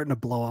 She's starting to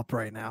blow up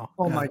right now.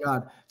 Oh my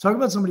God. Talk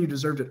about somebody who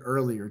deserved it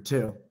earlier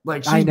too.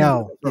 Like I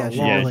know. Yeah,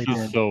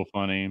 she's so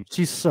funny.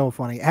 She's so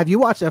funny. Have you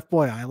watched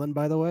F-Boy Island,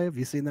 by the way? Have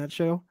you seen that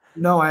show?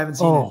 No, I haven't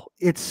seen it. Oh,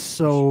 it's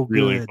so good.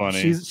 Really funny.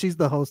 She's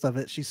the host of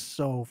it. She's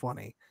so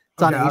funny.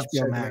 It's on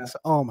HBO Max.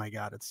 Oh my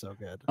God, it's so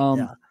good.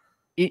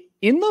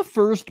 In the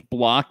first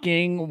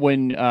blocking,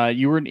 when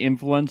you were an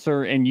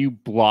influencer and you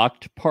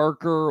blocked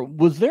Parker,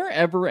 was there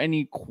ever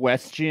any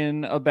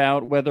question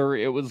about whether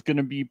it was going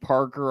to be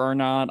Parker or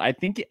not? I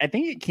think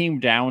it came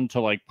down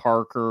to like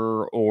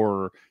Parker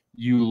or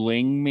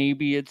Yuling,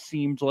 maybe it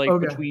seemed like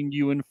between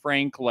you and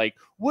Frank. Like,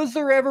 was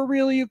there ever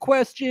really a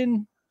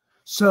question?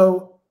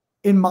 So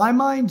in my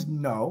mind,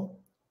 no.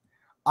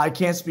 I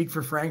can't speak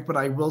for Frank, but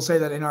I will say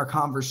that in our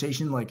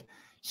conversation, like,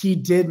 he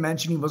did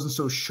mention he wasn't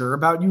so sure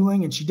about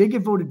Yuling, and she did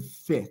get voted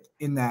 5th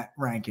in that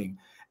ranking.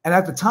 And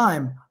at the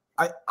time,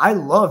 I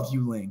loved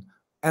Yuling.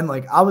 And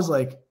like, I was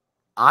like,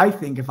 I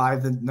think if I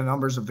have the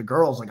numbers of the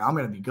girls, like I'm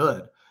going to be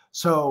good.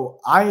 So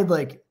I had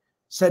like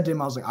said to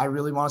him, I was like, I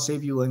really want to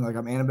save Yuling. Like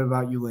I'm animated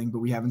about Yuling, but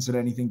we haven't said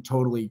anything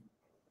totally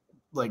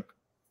like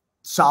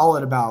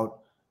solid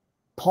about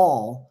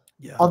Paul.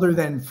 Yeah. Other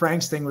than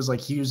Frank's thing was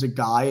like, he was a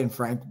guy and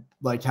Frank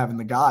like having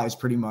the guys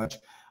pretty much.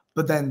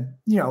 But then,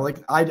 you know,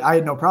 like I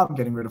had no problem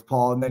getting rid of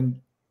Paul. And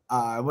then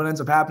what ends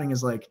up happening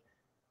is like,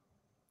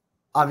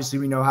 obviously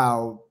we know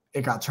how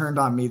it got turned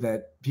on me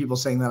that people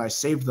saying that I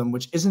saved them,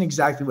 which isn't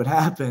exactly what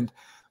happened,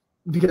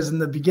 because in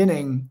the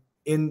beginning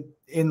in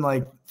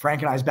like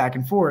Frank and I's back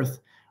and forth,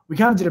 we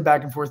kind of did a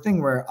back and forth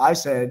thing where I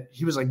said,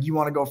 he was like, you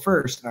want to go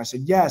first? And I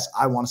said, yes,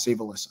 I want to save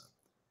Alyssa.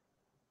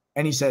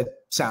 And he said,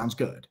 sounds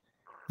good.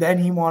 Then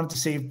he wanted to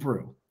save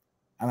Brew.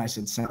 And I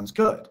said, sounds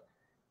good.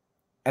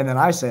 And then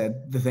I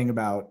said the thing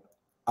about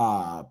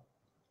Yuling,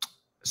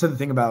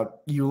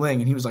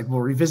 and he was like, we'll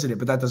revisit it,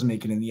 but that doesn't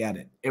make it in the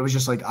edit. It was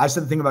just like, I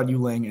said the thing about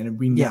Yuling, and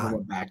we never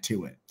went back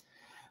to it.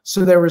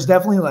 So there was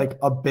definitely like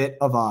a bit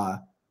of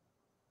a,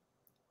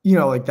 you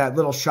know, like that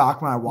little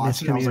shock when I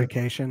watched it.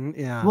 Miscommunication, like,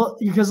 yeah. Well,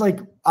 because like,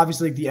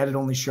 obviously like, the edit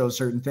only shows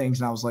certain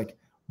things, and I was like,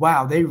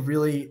 wow, they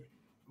really,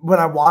 when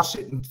I watched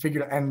it and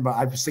figured, and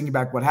I was thinking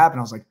back what happened,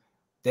 I was like,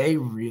 they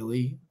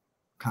really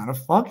kind of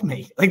fucked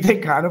me. Like they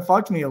kind of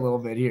fucked me a little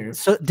bit here.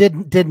 So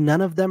did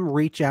none of them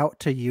reach out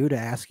to you to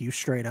ask you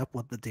straight up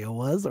what the deal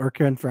was or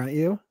confront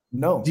you?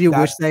 No. Do you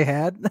wish they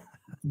had?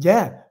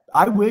 Yeah.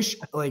 I wish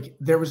like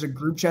there was a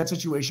group chat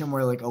situation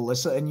where like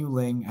Alyssa and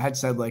Yuling had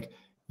said like,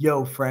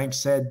 yo, Frank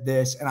said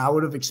this. And I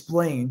would have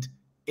explained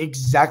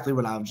exactly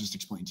what I would just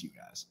explain to you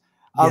guys.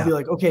 I'll be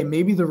like, okay,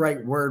 maybe the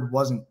right word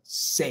wasn't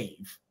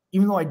save,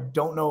 even though I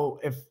don't know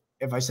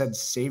if I said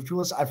save to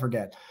Alyssa, I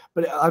forget,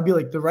 but I'd be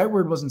like, the right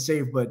word wasn't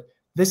save, but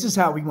this is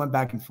how we went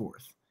back and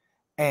forth.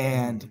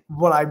 And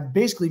what I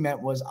basically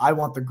meant was I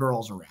want the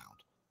girls around.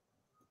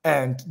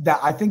 And that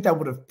I think that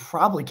would have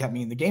probably kept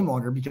me in the game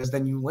longer because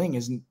then Yu Ling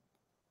isn't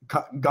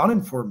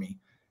gunning for me.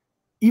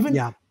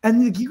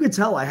 And you could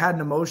tell I had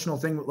an emotional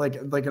thing, like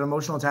an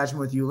emotional attachment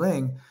with Yu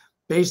Ling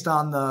based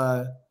on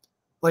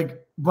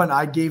when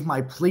I gave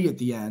my plea at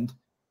the end,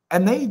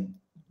 and they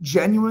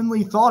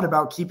genuinely thought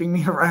about keeping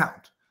me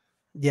around.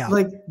 Yeah.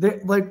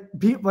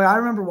 People, I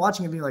remember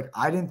watching it being like,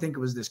 I didn't think it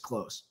was this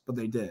close, but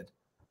they did.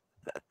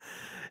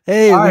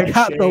 Hey, we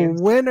got the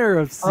winner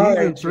of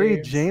season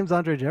 3, James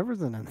Andre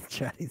Jefferson, in the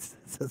chat. He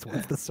says,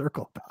 "What's the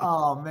circle about?"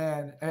 Oh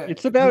man,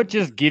 it's about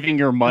just giving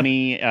your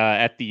money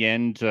at the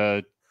end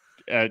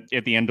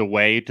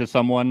away to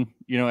someone.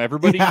 You know,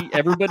 everybody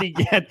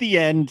at the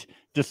end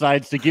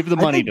decides to give the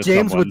money to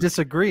James someone. Would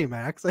disagree,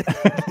 Max.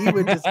 He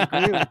would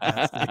disagree with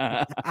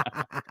that.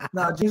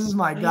 No, James is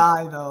my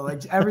guy though.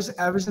 Like ever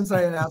since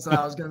I announced that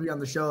I was going to be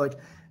on the show, like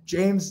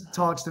James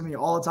talks to me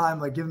all the time,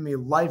 like giving me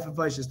life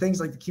advice, just things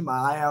like to keep my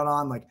eye out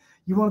on. Like,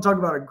 you want to talk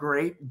about a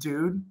great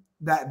dude?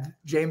 That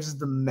James is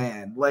the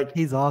man. Like,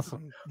 he's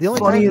awesome. The only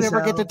time we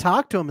ever get to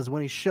talk to him is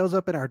when he shows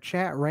up in our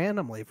chat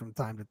randomly from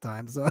time to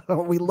time. So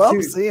we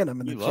love seeing him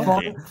in the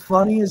chat.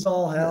 Funny as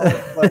all hell.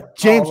 But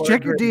James,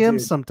 check your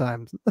DMs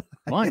sometimes.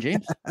 Come on,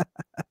 James.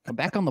 Come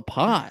back on the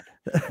pod.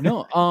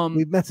 No,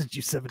 we've messaged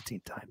you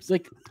 17 times.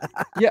 Like,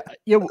 yeah.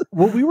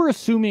 What we were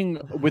assuming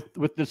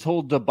with this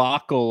whole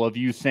debacle of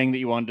you saying that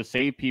you wanted to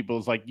save people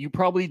is like, you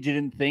probably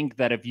didn't think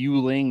that if Yu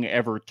Ling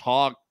ever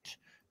talked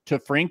to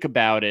Frank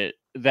about it,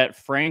 that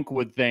Frank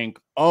would think,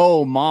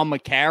 oh, Mama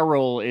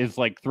Carol is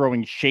like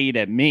throwing shade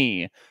at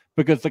me,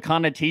 because the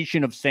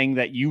connotation of saying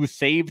that you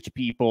saved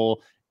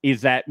people is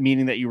that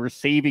meaning that you were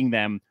saving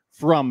them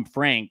from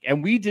Frank.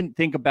 And we didn't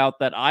think about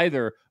that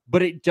either,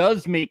 but it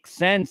does make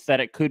sense that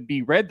it could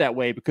be read that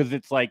way, because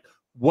it's like,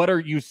 what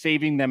are you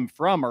saving them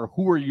from, or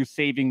who are you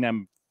saving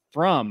them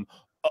from?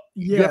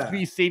 You have to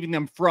be saving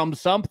them from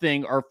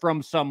something or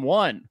from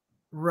someone.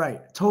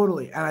 Right.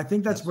 Totally. And I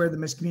think that's where the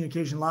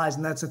miscommunication lies.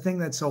 And that's the thing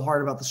that's so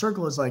hard about the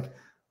circle is like,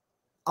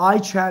 I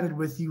chatted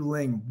with Yu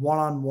Ling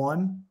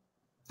one-on-one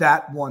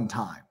that one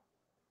time.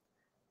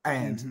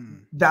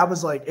 And that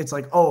was like, it's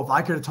like, oh, if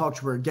I could have talked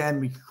to her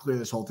again, we could clear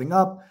this whole thing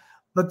up.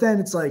 But then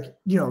it's like,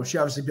 you know, she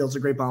obviously builds a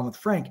great bond with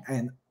Frank.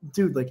 And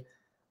dude, like,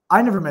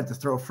 I never meant to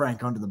throw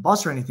Frank under the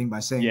bus or anything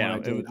by saying what I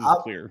did. It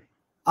was clear.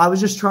 I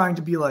was just trying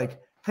to be like,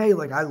 hey,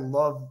 like, I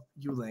love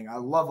Yu Ling. I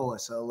love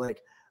Alyssa.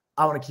 Like,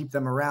 I want to keep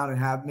them around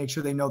and make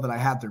sure they know that I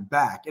had their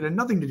back. It had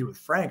nothing to do with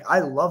Frank. I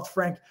loved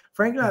Frank.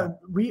 Frank and I,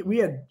 we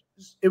had,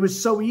 it was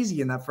so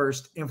easy in that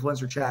first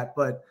influencer chat,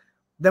 but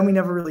then we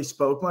never really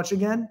spoke much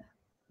again.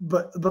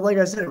 But like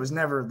I said, it was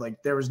never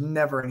like, there was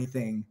never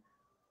anything,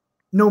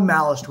 no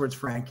malice towards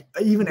Frank,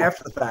 even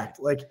after the fact.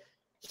 Like,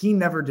 he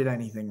never did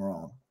anything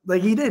wrong.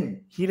 Like, he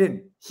didn't. He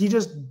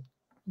just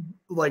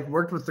like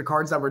worked with the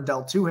cards that were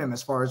dealt to him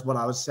as far as what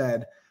I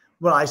said,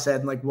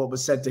 and like what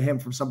was said to him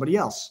from somebody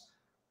else.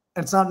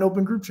 And it's not an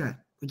open group chat.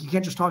 Like, you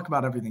can't just talk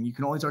about everything. You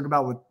can only talk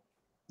about what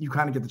you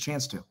kind of get the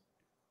chance to.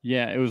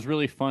 Yeah, it was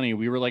really funny.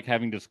 We were like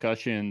having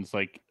discussions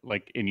like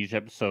in each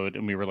episode,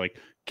 and we were like,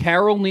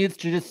 Carol needs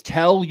to just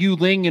tell Yu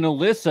Ling and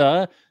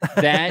Alyssa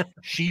that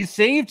she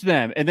saved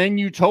them. And then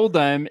you told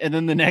them, and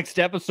then the next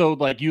episode,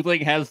 like, Yu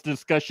Ling has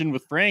discussion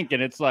with Frank,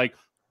 and it's like,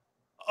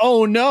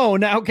 oh no,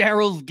 now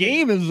Carol's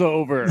game is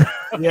over.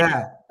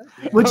 Yeah.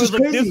 Which is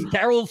crazy. This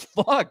Carol's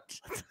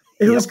fucked.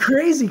 It was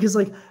crazy because,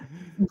 like,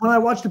 when I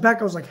watched it back,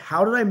 I was like,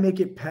 how did I make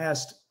it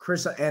past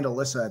Krista and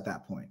Alyssa at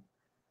that point?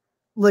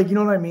 Like, you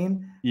know what I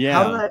mean?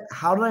 Yeah.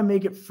 How did I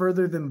make it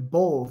further than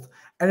both?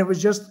 And it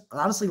was just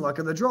honestly luck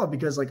of the draw,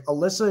 because like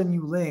Alyssa and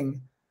Yu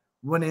Ling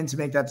went in to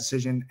make that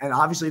decision. And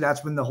obviously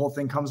that's when the whole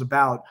thing comes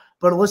about.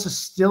 But Alyssa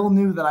still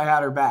knew that I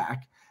had her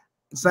back.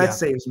 So that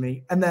saves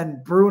me. And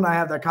then Brew and I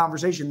had that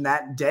conversation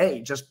that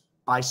day, just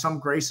by some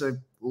grace of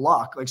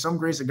luck, like some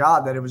grace of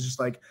God, that it was just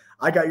like,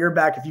 I got your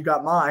back if you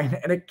got mine.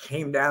 And it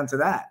came down to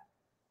that.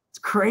 It's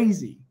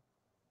crazy.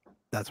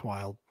 That's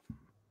wild.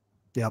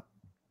 Yep.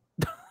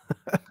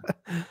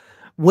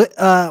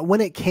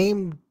 When it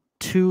came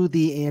to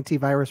the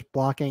antivirus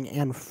blocking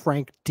and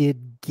Frank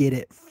did get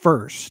it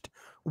first,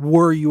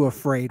 were you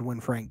afraid when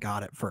Frank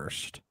got it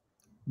first?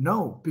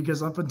 No,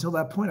 because up until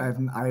that point,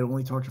 I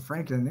only talked to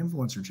Frank in an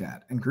influencer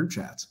chat and group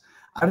chats.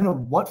 I don't know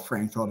what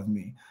Frank thought of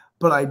me,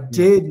 but I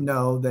did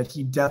know that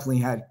he definitely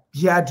had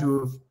to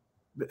have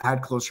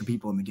had closer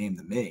people in the game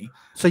than me.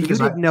 So you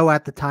didn't know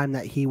at the time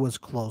that he was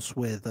close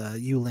with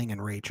Yu Ling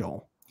and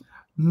Rachel?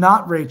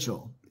 Not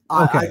Rachel.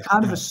 Okay. I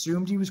kind of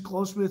assumed he was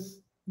close with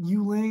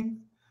Yu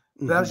Ling.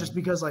 That was just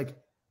because, like,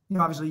 you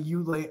know, obviously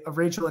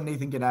Rachel and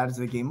Nathan get added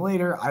to the game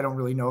later. I don't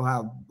really know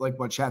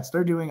what chats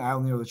they're doing. I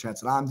only know the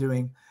chats that I'm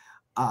doing.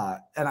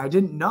 And I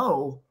didn't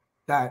know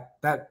that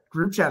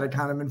group chat had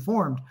kind of been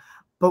formed.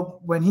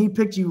 But when he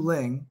picked Yu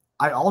Ling,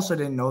 I also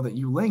didn't know that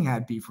Yu Ling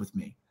had beef with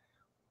me.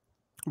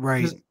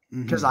 Right.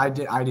 Because I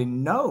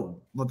didn't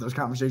know what those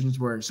conversations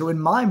were. So in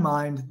my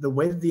mind, the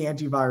way that the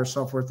antivirus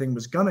software thing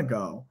was going to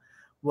go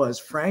was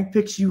Frank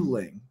picks Yu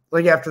Ling,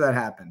 like after that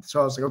happened.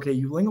 So I was like, okay,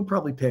 Yu Ling will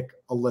probably pick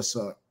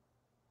Alyssa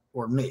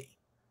or me.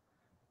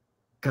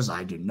 because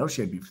I didn't know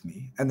she had beef with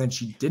me. And then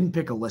she didn't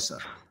pick Alyssa.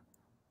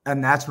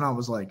 And that's when I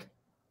was like,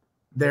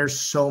 there's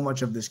so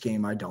much of this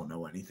game I don't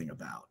know anything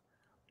about.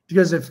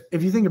 Because if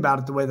you think about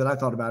it the way that I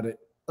thought about it,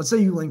 let's say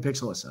Yuling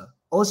picks Alyssa.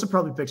 Alyssa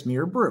probably picks me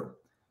or Brew.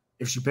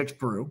 If she picks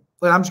Brew,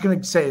 like I'm just going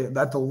to say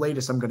that the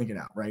latest I'm going to get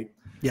out, right?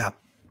 Yeah.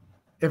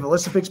 If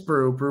Alyssa picks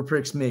Brew, Brew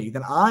picks me,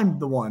 then I'm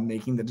the one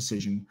making the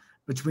decision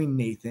between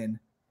Nathan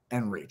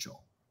and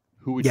Rachel.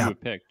 Who would you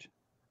have picked?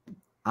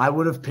 I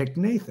would have picked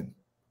Nathan.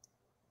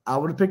 I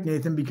would have picked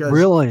Nathan because...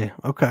 Really?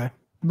 Okay.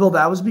 Well,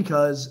 that was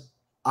because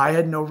I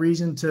had no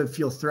reason to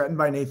feel threatened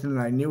by Nathan,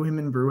 and I knew him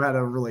and Brew had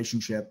a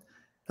relationship.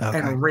 Okay.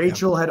 And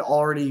Rachel had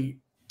already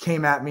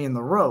came at me in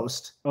the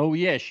roast. Oh,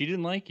 yeah. She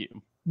didn't like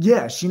you.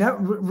 Yeah. She never...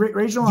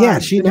 Rachel and I,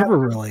 she never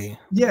really...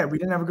 Yeah, we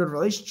didn't have a good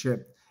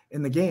relationship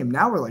in the game.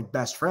 Now we're like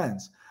best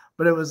friends.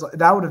 But it was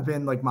that would have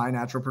been like my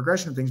natural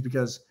progression of things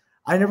because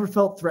I never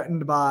felt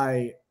threatened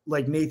by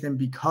like Nathan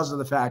because of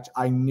the fact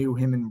I knew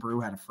him and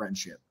Brew had a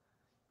friendship.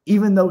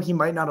 Even though he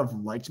might not have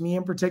liked me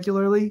in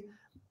particularly,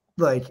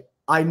 like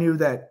I knew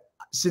that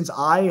since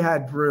I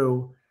had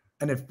Brew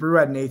and if Brew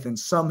had Nathan,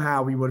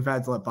 somehow we would have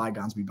had to let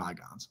bygones be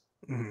bygones.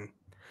 Mm-hmm.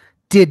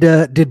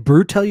 Did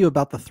Brew tell you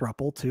about the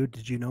throuple too?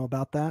 Did you know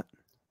about that?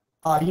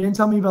 He didn't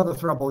tell me about the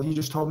throuple. He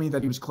just told me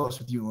that he was close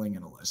with Yuling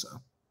and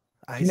Alyssa.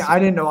 I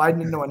didn't know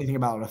anything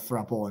about a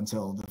throuple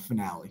until the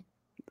finale.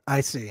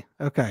 I see.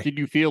 Okay. Did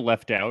you feel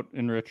left out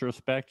in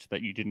retrospect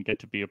that you didn't get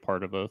to be a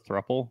part of a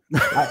throuple?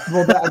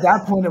 Well, at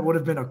that point, it would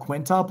have been a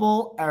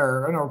quintuple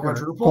or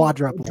quadruple.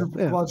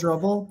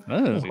 Quadruple.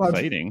 That is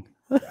exciting.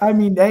 I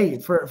mean, hey,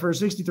 for a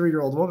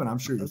 63-year-old woman, I'm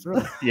sure you're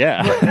thrilled.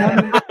 Yeah.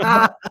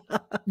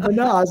 But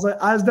no,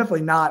 I was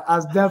definitely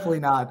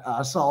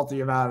not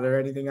salty about it or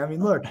anything. I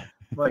mean, look,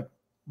 like,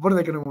 what are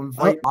they going to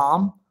invite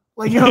mom?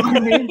 Like, you know what I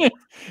mean?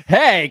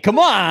 Hey, come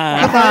on.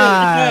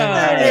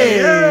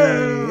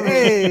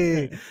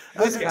 Hey.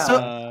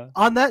 So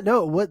on that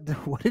note,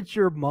 what did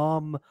your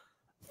mom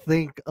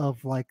think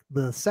of like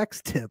the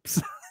sex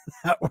tips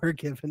that were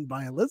given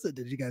by Alyssa?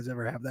 Did you guys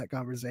ever have that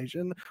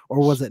conversation or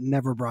was it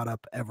never brought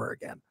up ever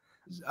again?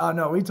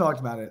 No, we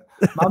talked about it.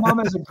 My mom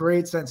has a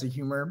great sense of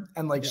humor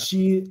and like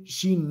she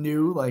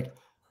knew like,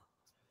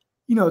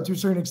 you know, to a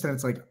certain extent,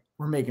 it's like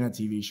we're making a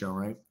TV show,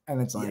 right?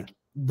 And it's like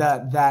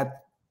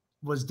that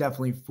was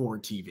definitely for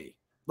TV.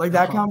 Like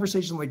that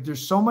conversation, like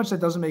there's so much that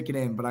doesn't make it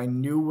in, but I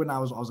knew when I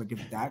was like,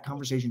 if that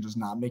conversation does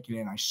not make it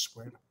in, I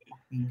swear to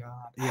fucking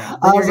God. Yeah.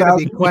 You're going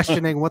to be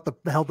questioning what the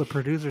hell the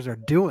producers are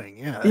doing.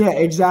 Yeah. Yeah,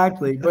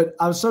 exactly. But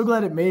I was so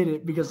glad it made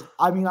it because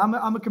I mean, I'm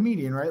a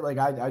comedian, right? Like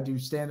I do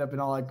stand up and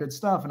all that good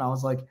stuff. And I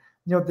was like,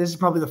 you know, this is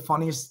probably the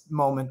funniest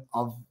moment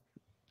of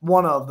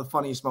one of the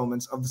funniest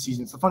moments of the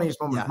season. It's the funniest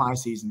moment of my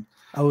season.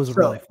 That was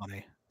really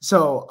funny.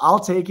 So I'll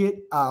take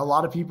it. A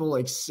lot of people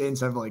like since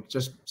have like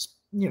just,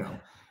 you know,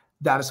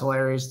 that is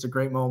hilarious. It's a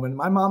great moment.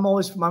 My mom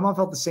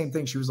felt the same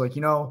thing. She was like,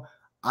 you know,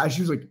 she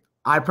was like,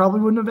 I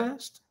probably wouldn't have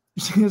asked.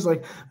 She was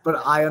like,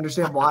 but I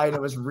understand why. And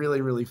it was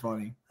really, really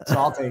funny. So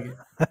I'll take it.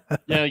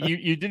 Yeah.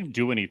 You didn't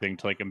do anything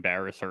to like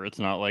embarrass her. It's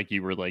not like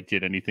you were like,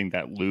 did anything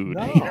that lewd.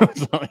 No,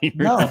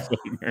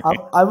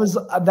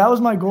 that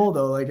was my goal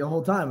though. Like the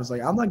whole time I was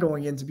like, I'm not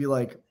going in to be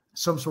like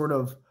some sort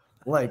of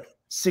like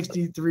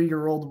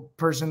 63-year-old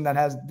person that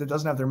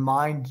doesn't have their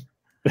mind.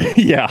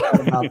 Yeah.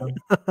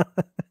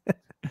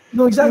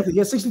 No, exactly.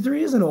 Yeah,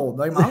 63 isn't old.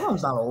 Like my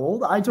mom's not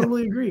old. I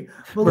totally agree.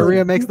 But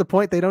Maria makes the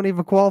point they don't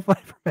even qualify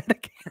for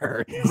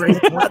Medicare.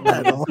 Great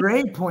point.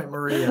 Great point,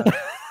 Maria.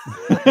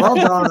 Well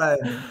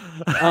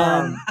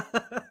done.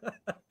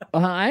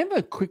 I have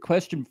a quick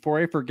question before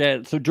I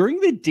forget. So during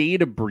the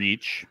data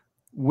breach,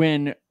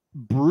 when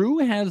Brew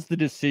has the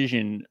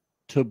decision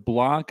to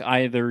block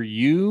either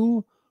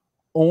you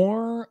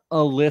or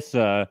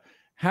Alyssa,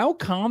 how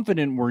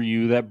confident were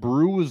you that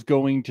Brew was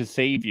going to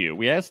save you?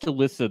 We asked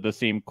Alyssa the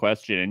same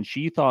question, and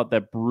she thought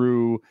that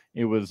Brew,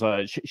 it was,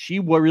 she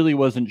really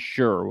wasn't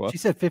sure. She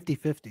said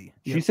 50-50.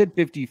 She said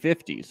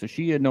 50-50, so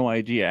she had no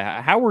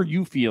idea. How were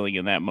you feeling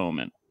in that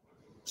moment?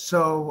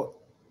 So,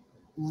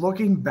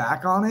 looking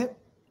back on it,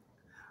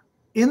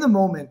 in the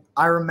moment,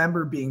 I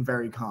remember being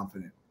very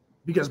confident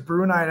because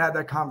Brew and I had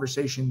that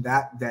conversation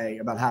that day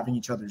about having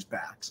each other's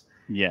backs.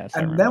 Yes.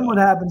 And then what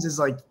happens is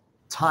like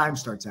time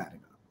starts adding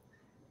up.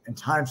 And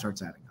time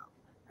starts adding up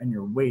and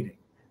you're waiting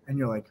and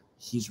you're like,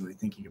 he's really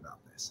thinking about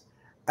this.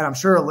 And I'm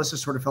sure Alyssa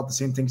sort of felt the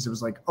same thing because it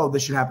was like, oh,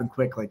 this should happen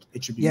quick. Like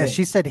it should be. Yeah,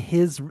 she said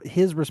his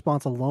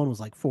response alone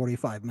was like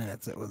 45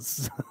 minutes. It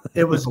was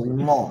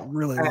long,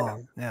 really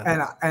long.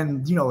 Yeah.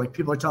 And you know, like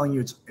people are telling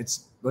you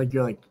it's like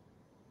you're like,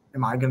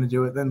 am I going to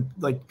do it? Then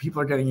like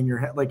people are getting in your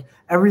head, like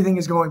everything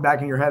is going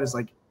back in your head. Is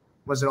like,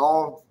 was it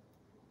all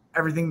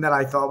everything that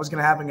I thought was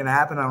going to happen?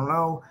 I don't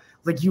know.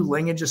 Like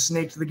Yuling had just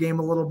snaked the game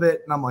a little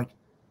bit, and I'm like.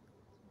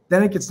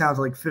 Then it gets down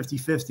to like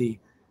 50-50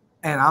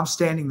 and I'm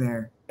standing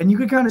there and you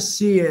can kind of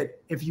see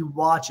it if you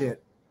watch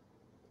it.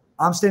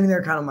 I'm standing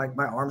there kind of like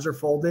my arms are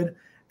folded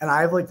and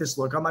I have like this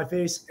look on my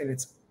face and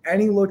it's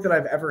any look that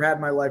I've ever had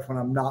in my life when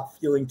I'm not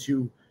feeling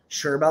too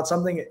sure about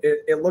something.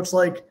 It looks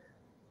like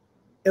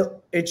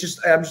I'm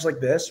just like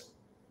this.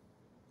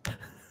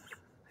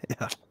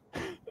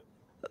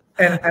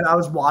 Yeah. And I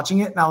was watching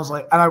it, and I was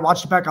like, and I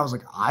watched it back. I was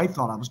like, I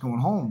thought I was going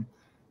home.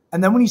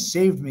 And then when he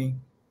saved me,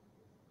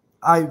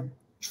 I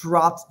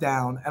dropped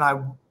down, and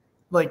I,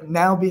 like,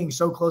 now being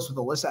so close with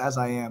Alyssa as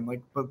I am,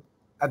 like, but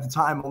at the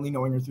time only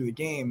knowing her through the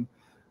game,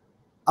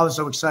 I was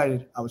so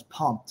excited. I was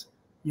pumped.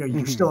 You know,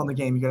 you're still in the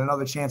game. You get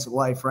another chance at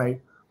life, right?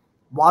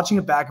 Watching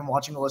it back and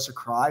watching Alyssa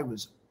cry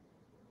was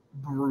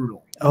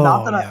brutal. Oh,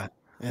 not that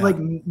yeah. like,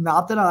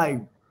 not that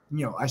I,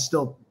 you know, I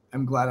still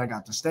am glad I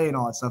got to stay and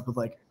all that stuff, but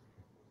like,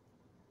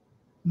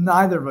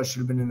 neither of us should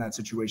have been in that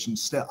situation.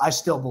 Still, I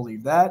still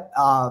believe that.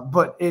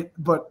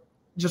 But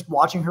just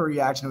watching her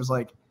reaction, it was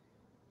like,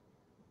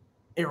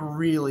 it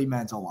really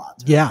meant a lot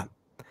to yeah. me.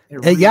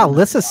 Really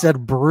Alyssa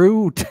said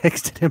Brew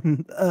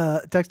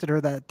texted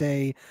her that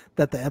day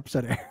that the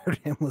episode aired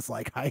and was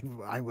like, I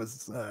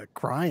was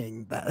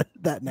crying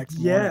that next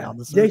morning on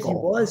the circle. Yeah, he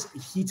was.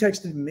 He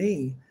texted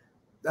me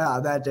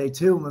that day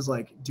too and was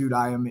like, dude,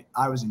 I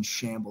was in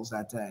shambles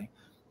that day.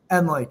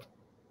 And like,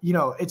 you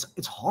know,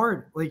 it's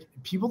hard. Like,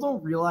 people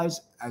don't realize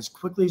as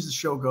quickly as the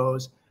show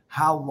goes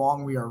how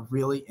long we are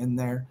really in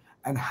there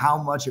and how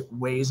much it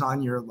weighs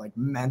on your like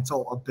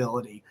mental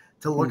ability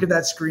to look at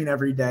that screen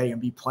every day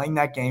and be playing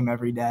that game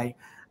every day.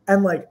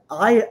 And like,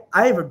 I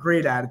have a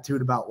great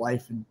attitude about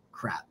life and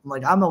crap.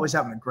 Like, I'm always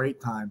having a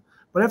great time.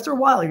 But after a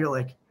while, you're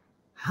like,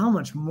 how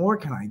much more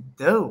can I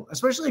do?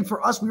 Especially like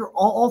for us, we were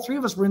all three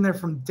of us were in there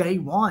from day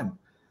one.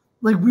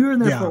 Like, we were in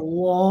there for a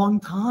long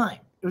time.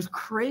 It was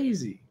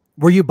crazy.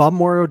 Were you bummed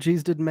more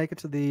OGs didn't make it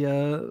to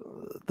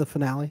the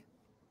finale?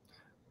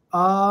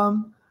 I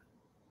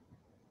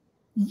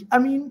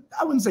mean,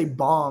 I wouldn't say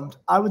bummed.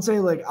 I would say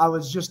like I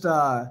was just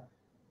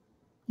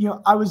you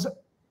know,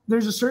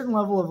 there's a certain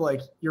level of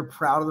like, you're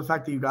proud of the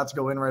fact that you got to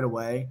go in right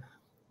away.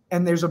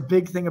 And there's a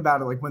big thing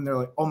about it, like when they're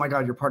like, oh my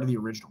God, you're part of the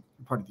original.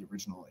 You're part of the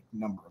original like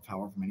number of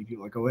however many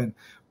people that go in.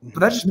 But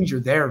that just means you're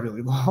there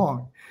really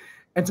long.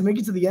 And to make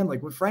it to the end,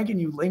 like what Frank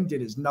and Yu-Ling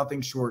did is nothing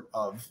short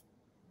of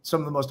some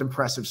of the most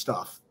impressive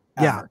stuff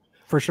ever. Yeah,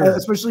 for sure.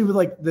 Especially with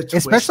like the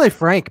twist. Especially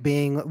Frank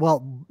being,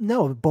 well,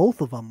 no,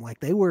 both of them, like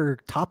they were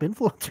top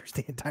influencers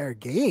the entire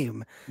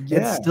game. Yeah.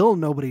 And still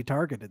nobody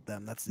targeted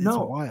them. It's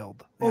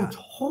wild. Oh,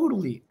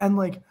 totally. And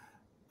like,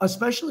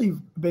 especially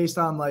based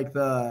on like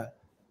the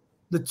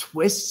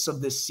twists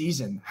of this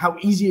season, how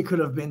easy it could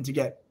have been to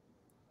get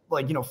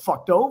like, you know,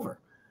 fucked over.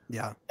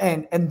 Yeah.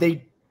 And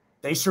they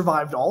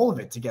survived all of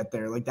it to get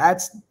there. Like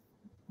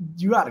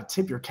you got to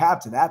tip your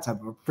cap to that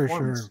type of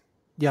performance. For sure.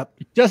 Yep.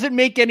 It doesn't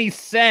make any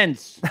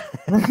sense.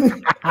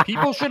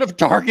 People should have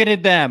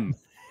targeted them.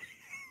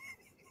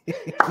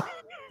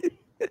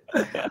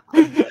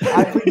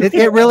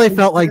 It really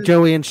felt like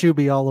Joey and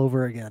Shuby all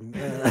over again.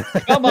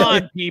 Come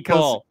on,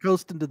 people.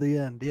 Coasting to the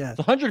end. Yeah.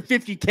 It's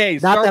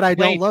 150K. Not that I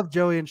don't love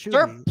Joey and Shuby.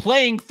 Start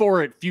playing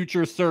for it,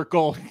 Future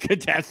Circle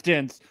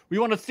contestants. We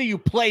want to see you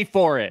play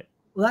for it.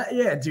 Well,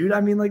 yeah, dude. I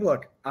mean, like,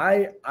 look,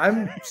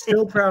 I'm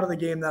still proud of the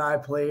game that I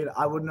played.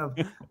 I wouldn't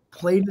have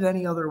played it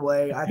any other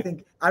way. I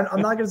think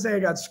I'm not gonna say I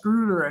got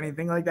screwed or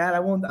anything like that. I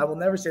will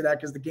never say that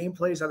because the game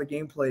plays how the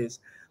game plays.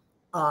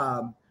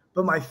 But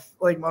one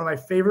of my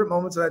favorite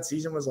moments of this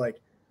season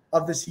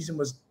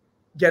was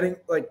getting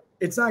like,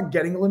 it's not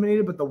getting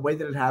eliminated, but the way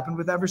that it happened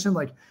with Everson.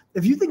 Like,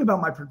 if you think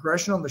about my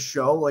progression on the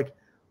show, like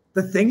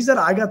the things that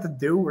I got to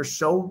do were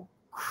so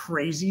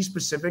crazy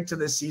specific to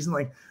this season.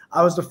 Like,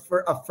 I was a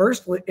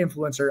first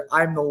influencer.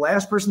 I'm the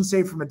last person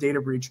saved from a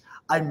data breach.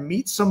 I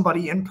meet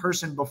somebody in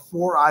person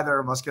before either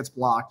of us gets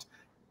blocked.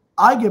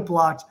 I get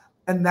blocked,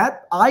 and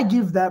that I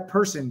give that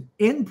person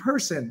in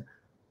person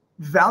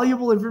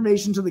valuable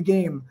information to the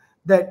game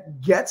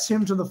that gets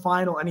him to the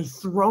final, and he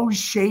throws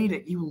shade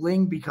at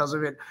Yu-Ling because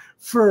of it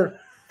for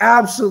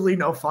absolutely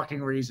no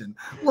fucking reason.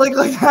 Like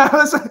that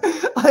was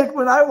like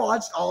when I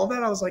watched all of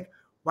that, I was like,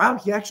 wow,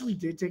 he actually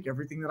did take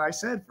everything that I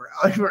said for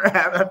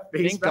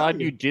Thank God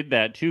you did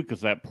that too,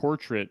 because that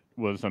portrait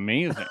was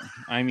amazing.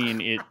 I mean,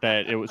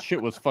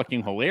 shit was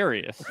fucking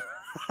hilarious.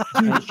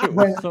 That shit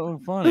was so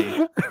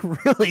funny.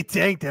 Really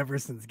tanked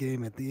Everson's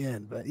game at the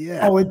end, but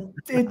yeah. Oh, it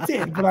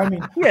did, but I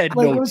mean,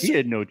 he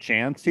had no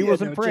chance. He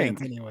wasn't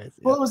Frank. Anyways,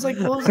 yeah. Well, it was like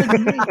me.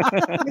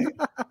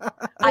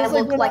 I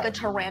look like a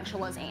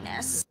tarantula's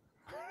anus.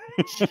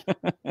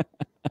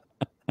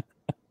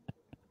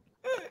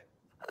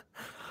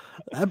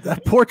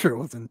 That portrait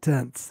was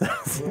intense.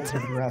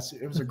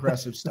 It was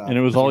aggressive stuff. And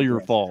it was all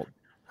your fault.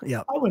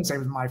 Yeah. I wouldn't say it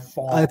was my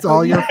fault. It's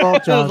all your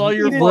fault, John. It was all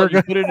your fault.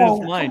 You put it in his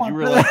mind. You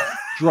were like,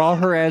 draw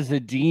her as a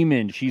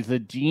demon. She's a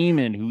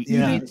demon who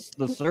eats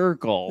the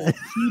circle.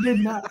 He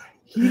didn't have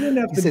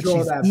to draw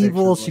she's that.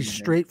 Evil. She's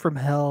straight from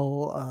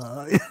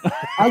hell.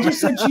 I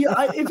just said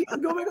if you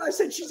go back, I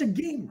said she's a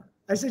gamer.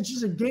 I said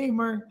she's a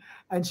gamer,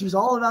 and she's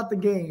all about the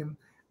game.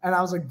 And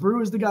I was like,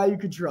 Brew is the guy you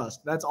could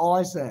trust. That's all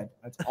I said.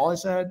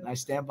 And I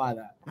stand by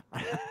that.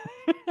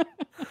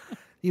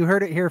 You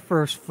heard it here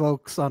first,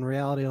 folks, on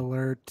Reality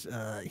Alert.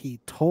 He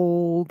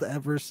told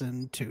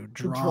Everson to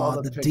draw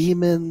the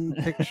demon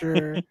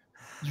picture.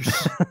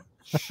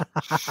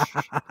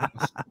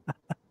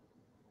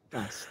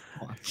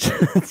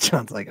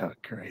 John's like, oh,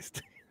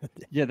 Christ.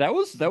 Yeah, that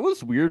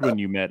was weird when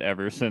you met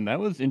Everson. That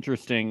was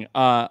interesting.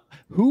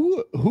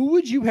 Who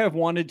would you have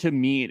wanted to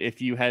meet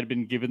if you had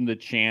been given the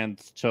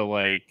chance to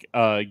like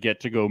get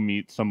to go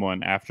meet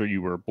someone after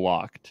you were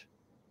blocked?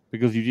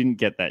 Because you didn't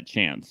get that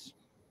chance.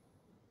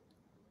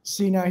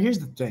 See, now here's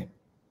the thing.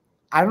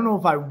 I don't know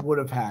if I would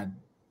have had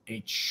a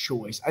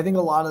choice. I think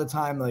a lot of the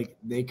time, like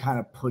they kind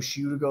of push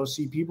you to go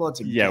see people. It's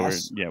a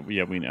guess.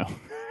 We know.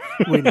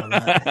 We know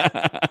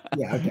that.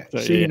 Yeah, okay. So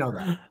yeah. you know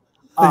that.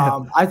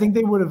 I think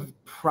they would have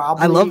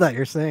probably. I love that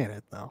you're saying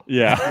it though.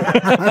 Yeah.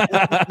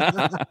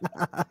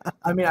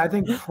 I mean, I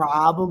think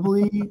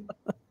probably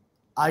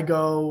I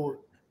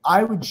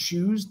would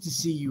choose to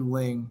see Yu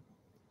Ling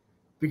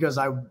because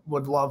I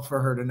would love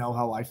for her to know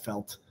how I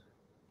felt.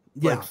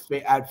 Yeah.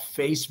 Like, at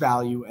face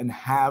value and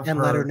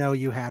let her know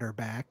you had her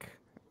back.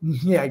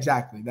 Yeah,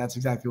 exactly. That's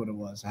exactly what it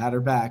was. I had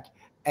her back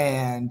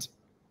and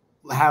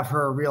have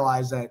her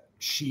realize that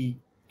she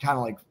kind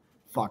of like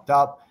fucked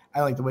up.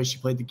 I like the way she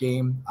played the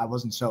game. I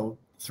wasn't so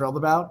thrilled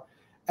about,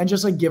 and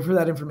just like give her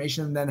that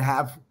information and then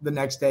have the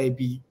next day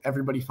be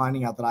everybody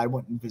finding out that I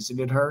went and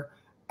visited her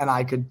and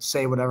I could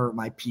say whatever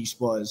my piece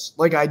was,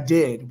 like I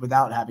did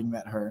without having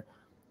met her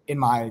in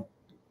my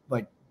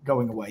like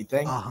going away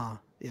thing.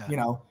 Yeah. You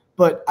know,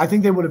 but I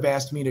think they would have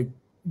asked me to.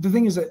 The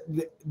thing is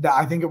that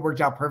I think it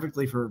worked out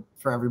perfectly for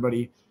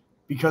everybody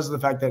because of the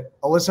fact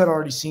that Alyssa had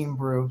already seen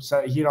Brew,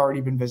 so he had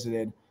already been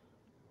visited.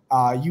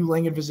 Yu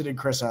Ling had visited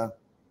Krissa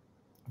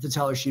to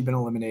tell her she'd been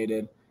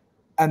eliminated.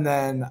 And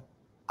then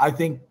I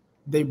think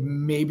they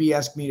maybe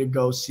asked me to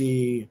go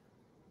see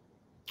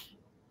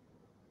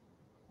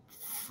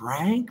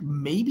Frank,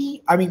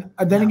 maybe. I mean,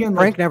 then again,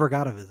 Frank never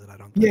got a visit, I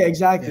don't think. Yeah,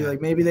 exactly. Yeah.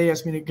 Like maybe they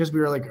asked me to, because we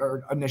were like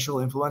our initial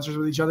influencers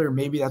with each other.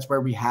 Maybe that's where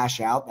we hash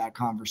out that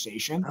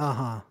conversation.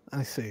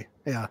 I see.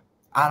 Yeah.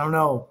 I don't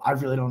know. I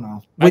really don't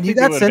know. When you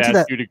got sent to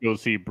that, you to go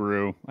see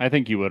Brew, I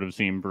think you would have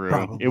seen Brew.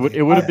 Probably. It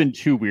would have been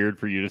too weird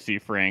for you to see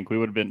Frank. We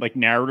would have been like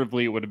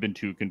narratively, it would have been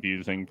too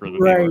confusing for the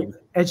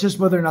viewer. It's just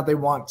whether or not they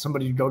want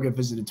somebody to go get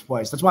visited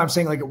twice. That's why I'm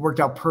saying like it worked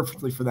out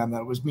perfectly for them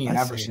that it was me and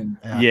Everson.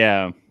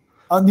 Yeah.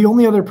 The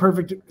only other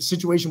perfect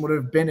situation would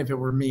have been if it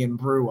were me and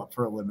Brew up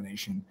for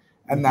elimination,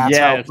 and that's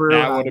how Brew.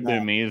 That would have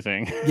been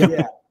amazing.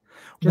 Yeah.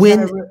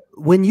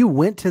 When you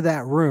went to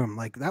that room,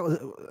 like that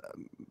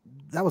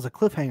was a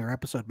cliffhanger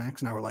episode.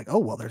 Max and I were like, oh,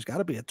 well, there's got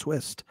to be a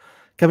twist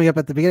coming up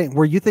at the beginning.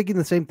 Were you thinking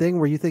the same thing?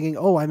 Were you thinking,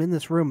 oh, I'm in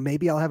this room,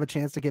 maybe I'll have a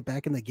chance to get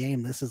back in the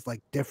game? This is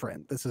like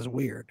different. This is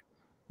weird.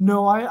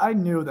 No, I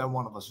knew that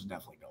one of us was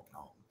definitely going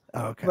home.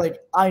 Oh, okay.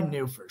 Like I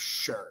knew for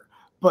sure.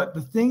 But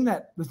the thing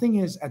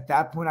is, at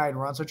that point, I had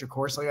run such a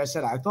course. Like I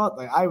said, I thought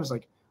like I was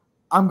like,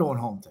 I'm going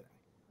home today.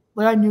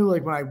 Like I knew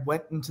like when I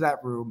went into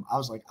that room, I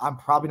was like, I'm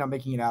probably not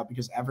making it out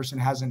because Everson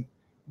hasn't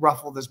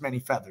ruffled as many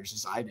feathers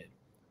as I did.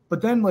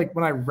 But then like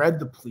when I read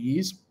the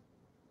pleas,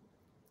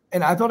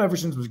 and I thought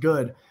Everson's was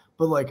good,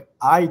 but like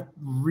I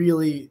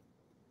really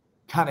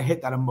kind of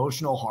hit that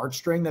emotional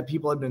heartstring that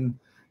people had been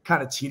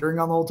kind of teetering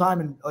on the whole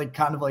time, and like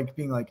kind of like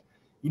being like,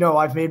 you know,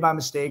 I've made my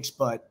mistakes,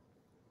 but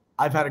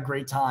I've had a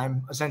great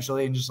time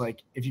essentially. And just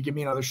like, if you give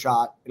me another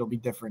shot, it'll be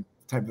different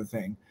type of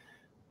thing.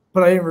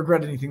 But I didn't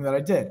regret anything that I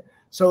did.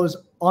 So it was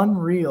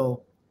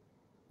unreal,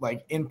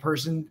 like in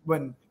person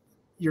when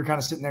you're kind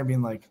of sitting there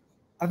being like,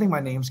 I think my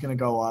name's going to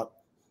go up.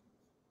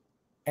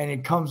 And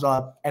it comes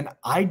up and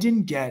I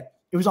didn't get,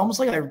 it was almost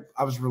like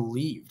I was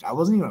relieved. I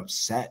wasn't even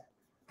upset.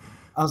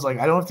 I was like,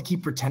 I don't have to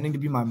keep pretending to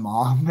be my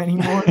mom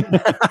anymore.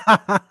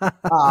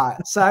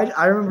 So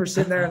I remember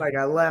sitting there and like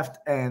I left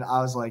and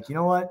I was like, you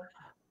know what?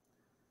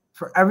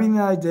 For everything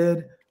that I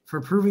did,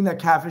 for proving that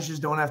catfishes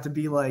don't have to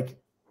be like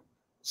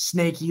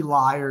snaky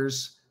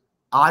liars,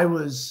 I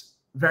was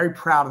very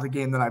proud of the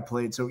game that I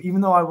played. So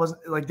even though I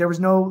wasn't like, there was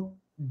no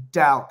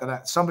doubt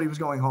that somebody was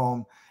going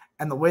home,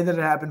 and the way that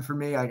it happened for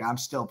me, like I'm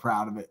still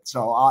proud of it.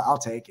 So I'll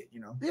take it,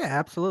 you know? Yeah,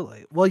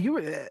 absolutely. Well, you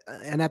were,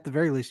 and at the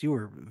very least, you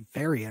were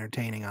very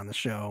entertaining on the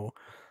show.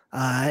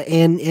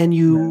 And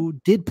you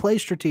did play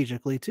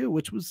strategically too,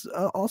 which was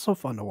also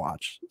fun to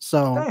watch.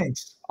 So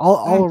thanks.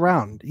 All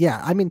around.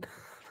 Yeah. I mean,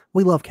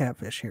 we love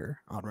catfish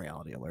here on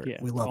Reality Alert. Yeah,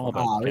 we love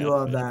them. We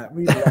love that.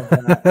 We love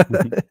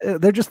that.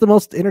 They're just the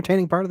most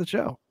entertaining part of the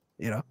show,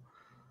 you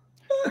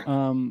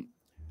know?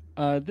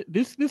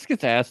 This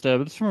gets asked.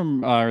 This is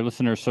from our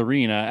listener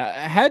Serena.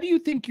 How do you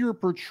think you're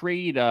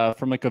portrayed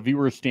from like a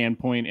viewer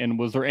standpoint? And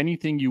was there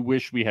anything you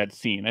wish we had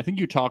seen? I think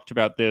you talked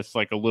about this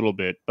like a little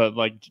bit, but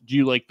like, do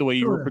you like the way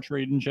you were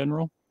portrayed in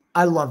general?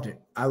 I loved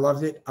it.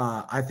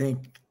 I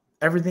think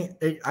everything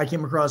I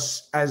came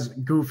across as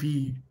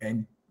goofy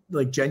and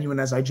like genuine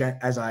as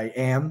I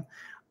am.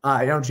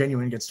 I know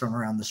genuine gets thrown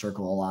around the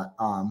circle a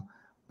lot.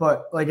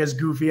 But like as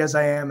goofy as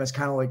I am, as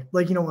kind of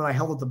like, you know, when I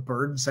held up the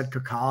bird and said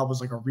caca was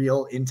like a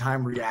real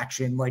in-time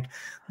reaction. Like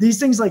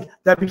these things like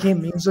that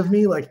became memes of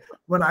me. Like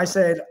when I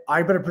said,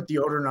 I better put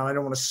deodorant on, I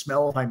don't want to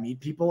smell if I meet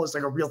people. It's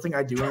like a real thing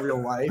I do in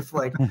real life.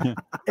 Like,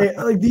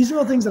 like these are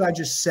all things that I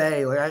just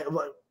say, like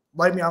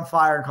light me on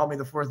fire and call me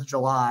the 4th of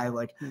July.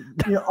 Like,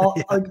 you know,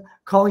 like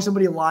calling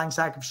somebody a lying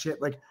sack of shit.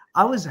 Like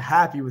I was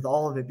happy with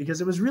all of it because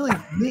it was really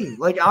me.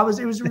 Like it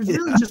was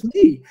really just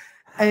me.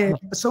 And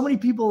so many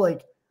people,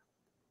 like,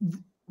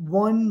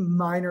 one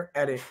minor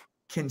edit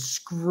can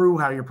screw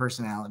how your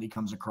personality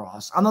comes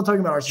across. I'm not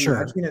talking about our season.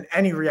 I've seen it in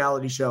any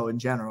reality show in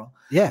general.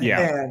 Yeah.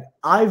 And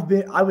I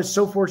was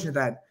so fortunate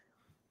that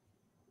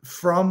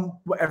from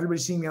what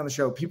everybody's seeing me on the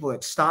show, people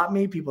that stop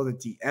me, people that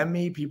DM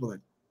me, people that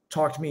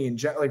talk to me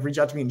and like reach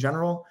out to me in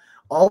general,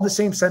 all the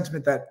same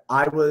sentiment that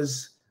I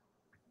was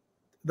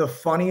the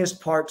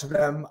funniest part to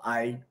them.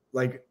 I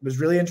like was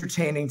really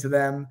entertaining to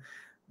them.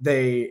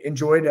 They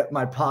enjoyed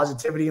my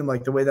positivity and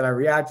like the way that I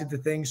reacted to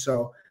things.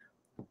 So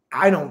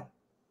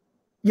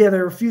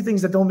there are a few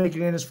things that don't make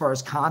it in as far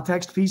as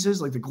context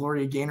pieces, like the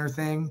Gloria Gaynor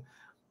thing.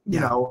 You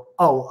know,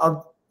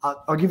 I'll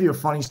give you a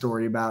funny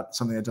story about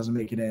something that doesn't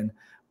make it in.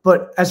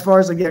 But as far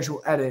as like the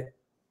actual edit,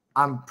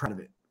 I'm proud of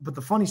it. But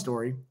the funny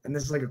story, and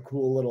this is like a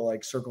cool little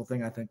like circle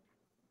thing, I think.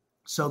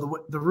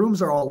 So the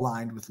rooms are all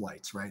lined with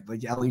lights, right?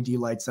 Like LED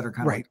lights that are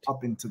kind of like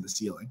up into the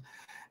ceiling.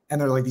 And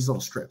they're like these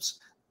little strips.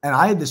 And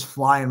I had this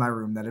fly in my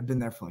room that had been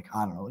there for like,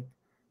 I don't know, like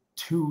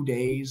 2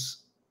 days.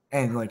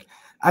 And like,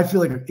 I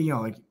feel like, you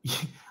know,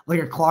 like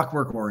a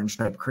Clockwork Orange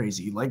type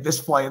crazy. Like this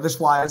fly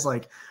is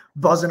like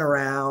buzzing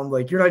around.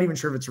 Like you're not even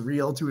sure if it's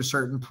real to a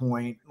certain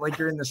point. Like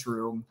you're in this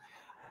room.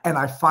 And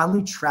I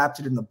finally trapped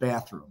it in the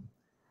bathroom.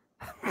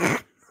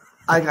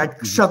 I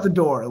shut the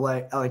door.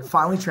 I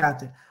finally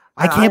trapped it.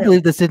 I can't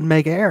believe this didn't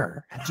make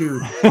air.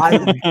 Dude,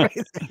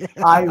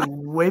 I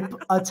whip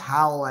a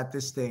towel at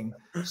this thing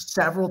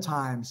several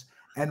times,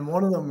 and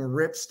one of them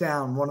rips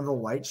down one of the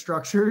light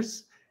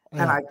structures,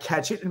 and I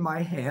catch it in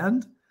my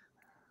hand.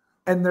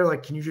 And they're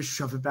like, "Can you just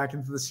shove it back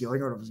into the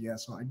ceiling?" Or I was, "Yeah."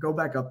 So I go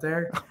back up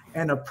there,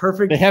 and a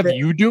perfect. They have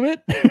you do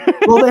it?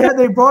 Well,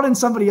 they brought in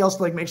somebody else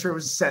to like make sure it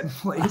was set in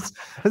place.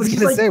 I was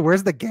gonna say,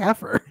 where's the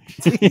gaffer?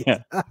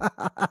 Yeah.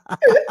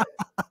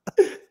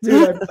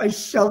 Dude, I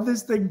shoved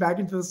this thing back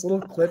into this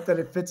little clip that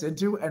it fits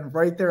into, and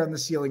right there on the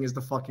ceiling is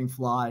the fucking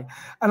fly.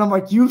 And I'm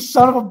like, "You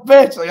son of a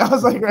bitch!" Like I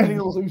was like ready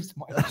to lose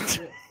my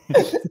shit.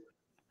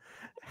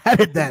 How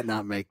did that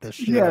not make the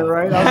show? Yeah,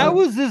 right. How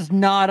is this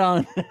not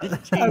on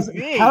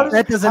TV?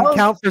 That doesn't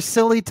count for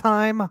silly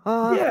time,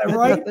 huh? Yeah,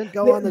 right. Doesn't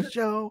go on the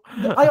show.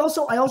 I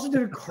also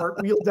did a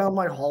cartwheel down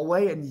my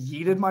hallway and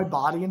yeeted my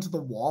body into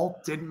the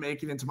wall. Didn't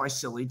make it into my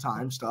silly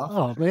time stuff.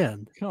 Oh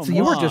man! Come so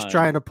you were on. just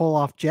trying to pull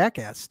off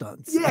jackass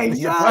stunts. Yeah,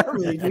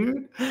 exactly,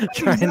 dude. That's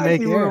Trying to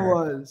make exactly what air. it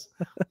was.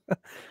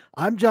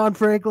 I'm John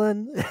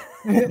Franklin.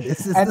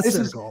 This is the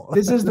circle.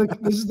 This is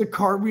the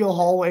cartwheel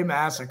hallway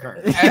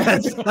massacre.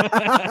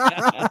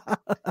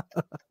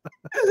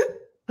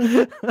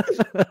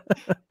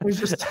 There's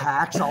just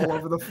tacks all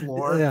over the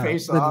floor,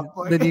 face up.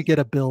 Then you get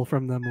a bill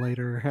from them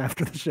later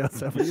after the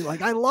show's over. You're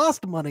like, I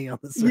lost money on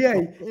this. Yeah.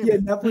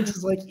 Netflix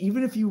is like,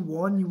 even if you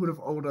won, you would have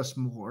owed us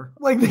more.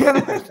 Like,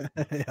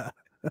 the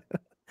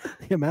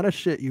amount of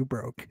shit you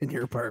broke in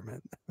your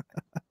apartment.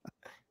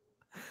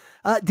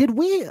 Did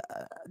we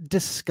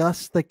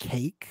discuss the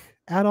cake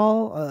at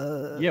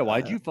all? Yeah,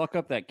 why'd you fuck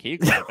up that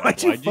cake?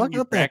 Why'd you fuck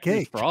up that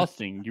cake?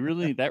 Frosting. You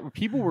really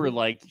people were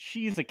like,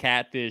 she's a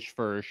catfish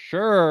for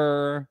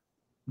sure.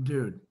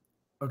 Dude,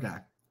 okay.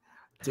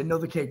 Didn't know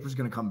the cake was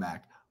gonna come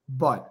back,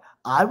 but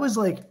I was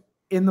like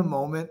in the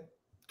moment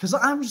because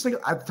I'm just like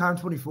at the time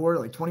 24,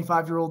 like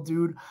 25-year-old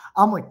dude.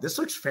 I'm like, this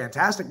looks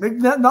fantastic. Like,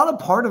 not a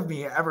part of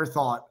me ever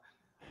thought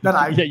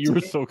that you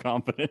were so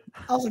confident.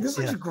 I was like, this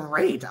looks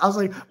great. I was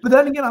like, but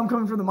then again, I'm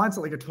coming from the mindset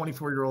like a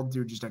 24-year-old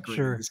dude just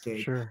decorating this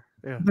cake. Sure.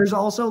 Yeah. There's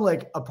also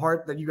like a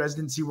part that you guys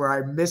didn't see where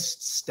I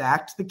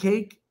misstacked the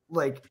cake,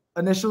 like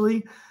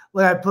initially.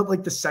 Like I put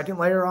like the second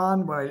layer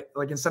on when I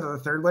like instead of the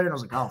third layer, and I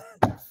was like, oh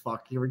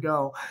fuck, here we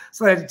go.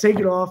 So I had to take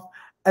it off.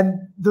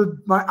 And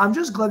I'm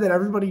just glad that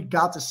everybody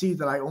got to see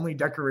that I only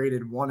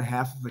decorated one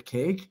half of the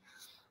cake.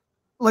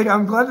 Like,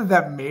 I'm glad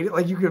that made it.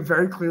 Like, you could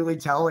very clearly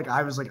tell, like,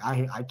 I was like,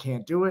 I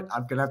can't do it.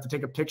 I'm going to have to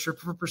take a picture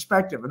for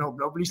perspective and hope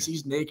nobody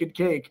sees naked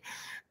cake.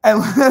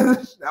 And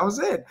that was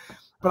it.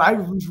 But I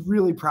was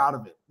really proud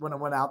of it when I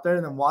went out there.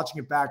 And then watching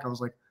it back, I was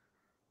like,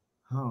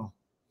 oh.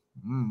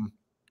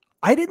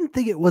 I didn't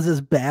think it was as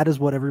bad as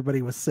what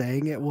everybody was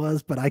saying it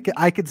was, but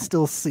I could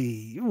still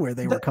see where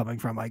they were coming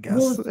from, I guess.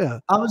 Well, yeah.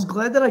 I was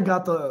glad that I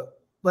got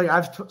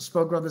I've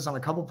spoke about this on a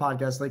couple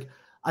podcasts. Like,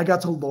 I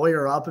got to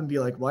lawyer up and be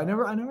like, well, I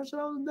never said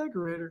I was a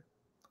decorator.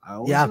 I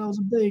always said I was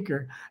a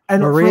baker.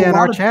 And Maria in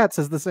our chat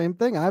says the same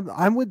thing.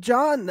 I'm with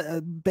John.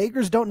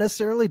 Bakers don't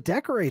necessarily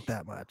decorate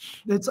that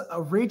much. It's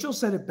Rachel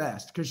said it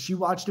best because she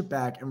watched it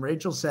back, and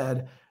Rachel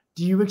said,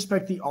 "Do you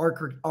expect the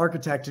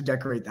architect to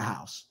decorate the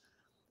house?"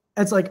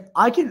 It's like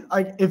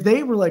if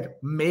they were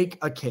like make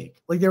a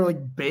cake, like they were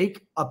like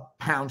bake a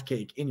pound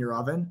cake in your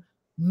oven,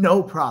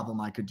 no problem,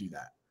 I could do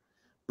that.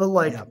 But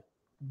like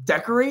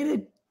decorate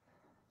it,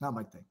 not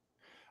my thing.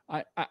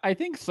 I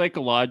think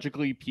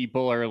psychologically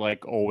people are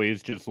like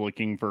always just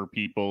looking for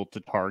people to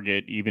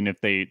target, even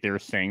if they're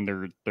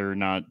saying they're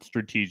not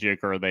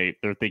strategic or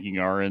they're thinking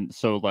aren't.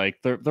 So like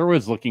they're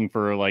always looking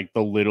for like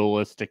the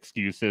littlest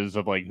excuses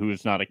of like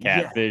who's not a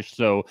catfish.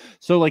 Yeah.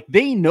 So like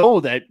they know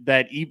that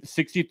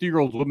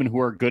 63-year-old women who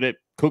are good at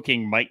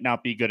cooking might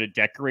not be good at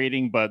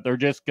decorating, but they're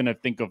just gonna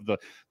think of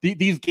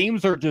these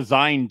games are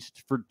designed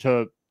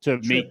to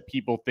make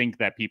people think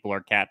that people are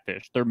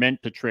catfish. They're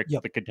meant to trick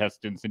the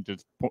contestants into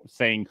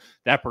saying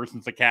that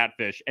person's a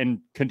catfish, and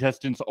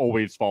contestants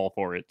always fall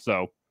for it.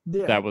 So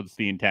that was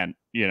the intent,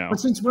 you know.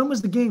 But since when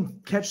was the game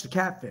Catch the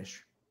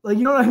Catfish? Like,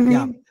 you know what I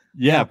mean?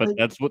 Yeah, but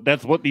like,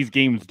 that's what these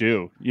games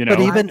do, you know.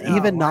 But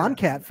even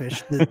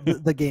non-catfish,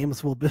 the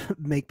games will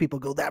make people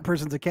go, that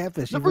person's a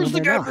catfish. That person's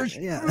a catfish.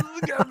 Yeah.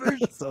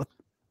 So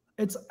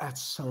it's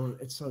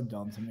so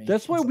dumb to me.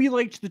 That's why we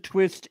liked the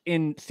twist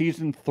in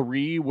season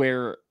 3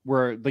 where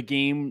the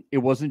game, it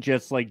wasn't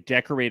just like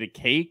decorate a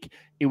cake,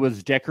 it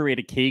was decorate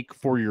a cake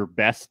for your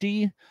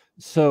bestie.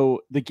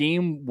 So the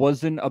game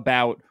wasn't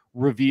about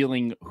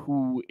revealing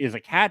who is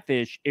a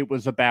catfish, it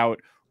was about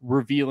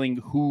revealing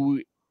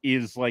who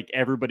is like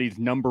everybody's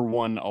number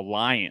one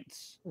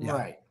alliance.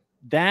 Right.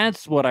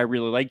 That's what I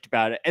really liked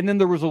about it. And then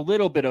there was a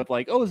little bit of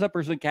like, oh, is that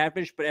person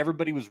catfish? But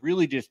everybody was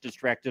really just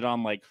distracted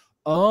on like,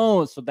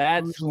 oh, so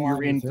that's who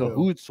you're in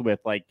cahoots with.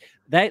 Like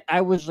that,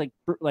 I was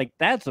like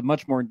that's a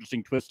much more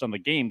interesting twist on the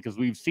game because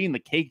we've seen the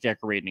cake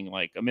decorating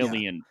like a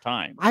million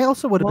times. I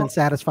also would have been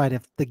satisfied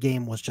if the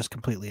game was just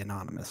completely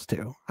anonymous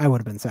too. I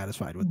would have been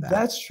satisfied with that.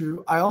 That's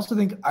true. I also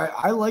think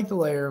I like the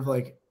layer of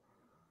like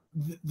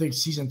the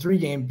season 3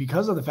 game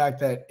because of the fact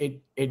that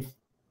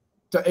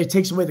it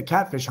takes away the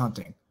catfish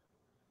hunting.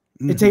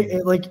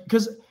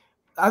 Because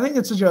I think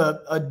it's such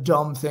a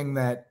dumb thing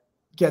that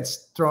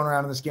gets thrown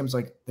around in this game. It's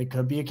like they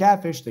could be a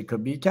catfish, they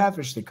could be a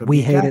catfish, they could.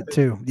 We hate it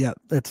too. Yeah,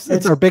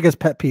 it's our biggest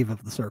pet peeve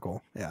of the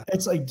circle. Yeah,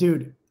 it's like,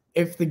 dude,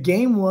 if the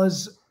game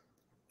was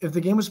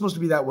supposed to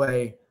be that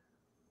way,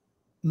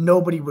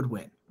 nobody would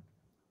win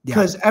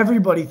because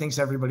everybody thinks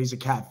everybody's a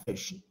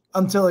catfish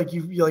until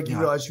you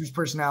realize whose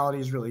personality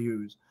is really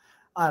whose.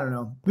 I don't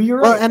know, but you're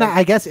right. Well, and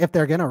I guess if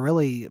they're gonna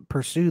really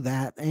pursue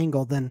that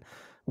angle, then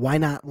why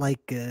not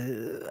make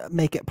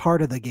it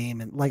part of the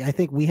game? And like I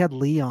think we had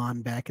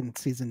Leon back in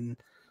season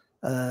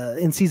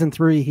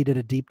 3, he did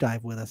a deep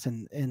dive with us,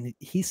 and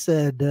he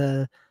said,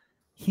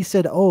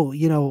 oh,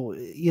 you know,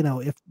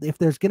 if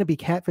there's gonna be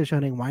catfish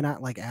hunting, why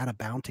not like add a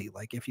bounty?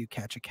 Like if you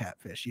catch a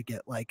catfish, you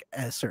get like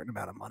a certain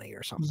amount of money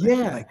or something.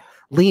 Yeah, like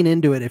lean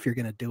into it if you're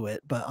gonna do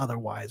it, but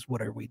otherwise,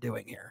 what are we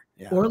doing here?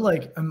 Yeah. Or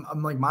like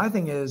I'm like, my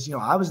thing is,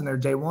 I was in there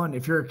day one.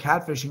 If you're a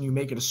catfish and you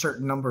make it a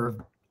certain number of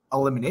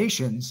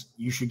eliminations,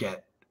 you should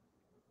get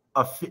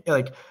a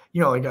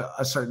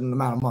certain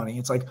amount of money.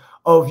 It's like,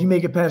 oh, if you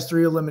make it past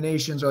 3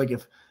 eliminations, or like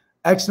if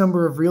X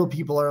number of real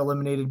people are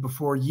eliminated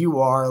before you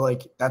are,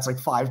 like that's like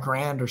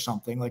 $5,000 or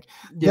something. Like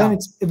then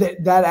it's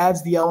that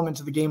adds the element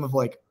to the game of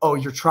like, oh,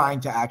 you're trying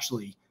to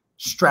actually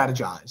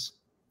strategize.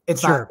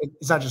 It's not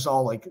just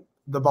all like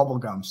the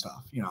bubblegum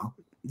stuff,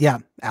 Yeah,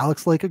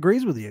 Alex Lake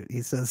agrees with you.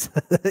 He says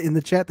in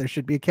the chat there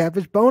should be a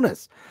catfish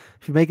bonus.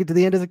 If you make it to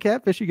the end as a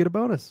catfish, you get a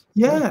bonus.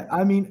 Yeah,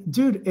 I mean,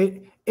 dude,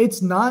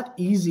 it's not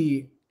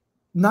easy.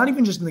 Not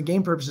even just in the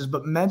game purposes,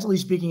 but mentally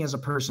speaking as a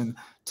person,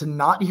 to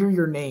not hear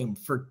your name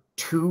for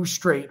 2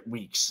 straight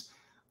weeks.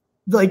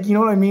 Like, you know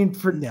what I mean?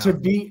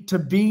 To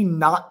be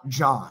not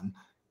John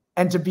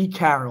and to be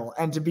Carol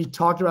and to be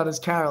talked about as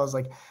Carol is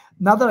like,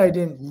 not that I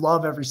didn't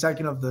love every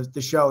second of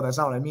the show. That's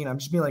not what I mean. I'm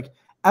just being like,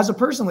 as a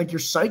person, like your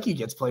psyche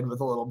gets played with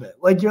a little bit.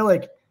 Like you're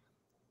like,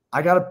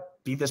 I got to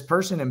be this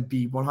person and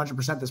be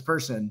 100% this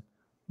person.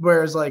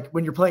 Whereas like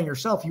when you're playing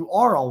yourself, you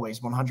are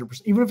always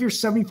 100%. Even if you're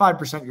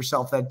 75%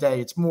 yourself that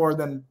day, it's more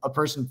than a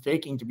person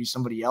faking to be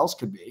somebody else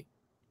could be.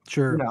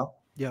 Sure.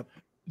 Yep.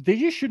 They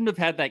just shouldn't have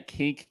had that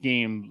cake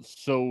game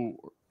so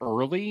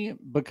early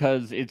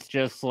because it's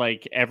just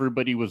like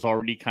everybody was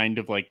already kind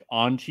of like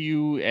onto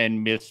you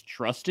and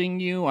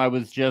mistrusting you. I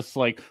was just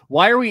like,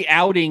 why are we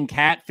outing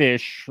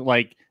catfish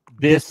like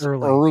this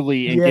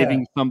early and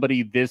giving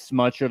somebody this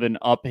much of an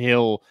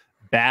uphill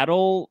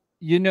battle?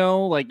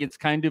 Like it's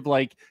kind of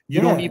like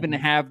you don't even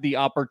have the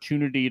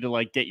opportunity to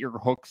like get your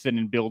hooks in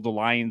and build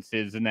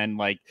alliances. And then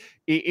like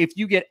if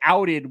you get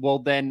outed, well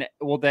then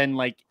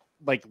like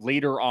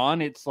later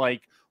on, it's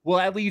like, well,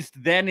 at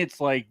least then it's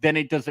like, then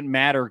it doesn't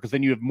matter because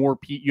then you have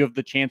you have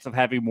the chance of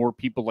having more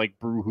people like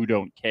Brew who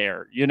don't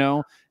care,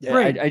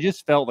 Right. I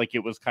just felt like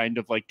it was kind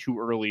of like too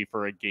early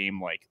for a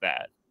game like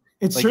that.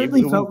 It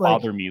certainly felt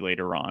like bother me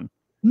later on.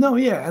 No,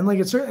 yeah. And like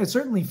it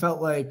certainly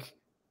felt like,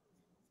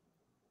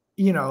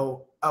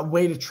 a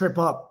way to trip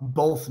up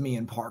both me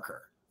and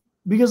Parker,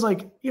 because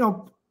like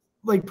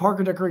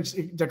Parker decorates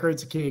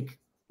a cake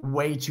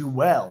way too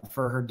well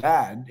for her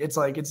dad. It's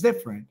like it's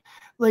different.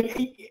 Like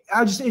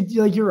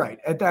you're right.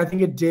 I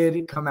think it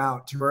did come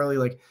out too early.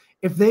 Like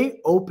if they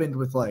opened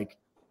with like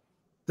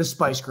the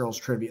Spice Girls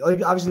trivia,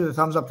 like obviously the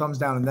thumbs up, thumbs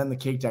down, and then the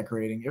cake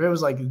decorating. If it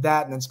was like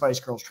that and then Spice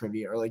Girls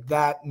trivia, or like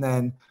that and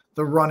then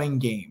the running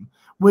game,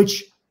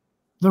 which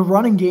the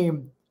running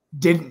game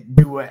didn't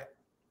do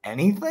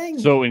anything.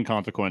 So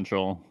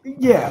inconsequential.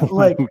 Yeah,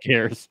 like who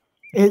cares?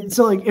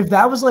 So like if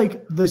that was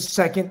like the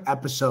second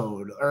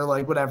episode or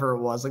like whatever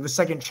it was, like the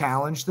second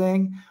challenge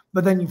thing,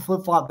 but then you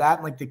flip flop that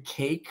and like the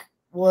cake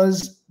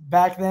was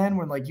back then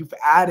when like you've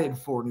added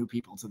 4 new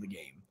people to the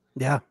game.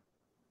 Yeah.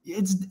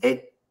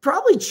 It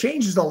probably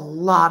changes a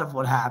lot of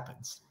what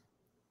happens.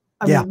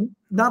 I mean,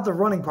 not the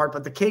running part,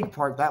 but the cake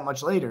part that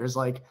much later is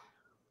like,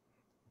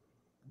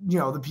 you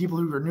know, the people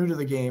who are new to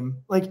the game.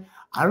 Like,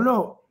 I don't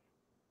know.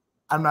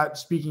 I'm not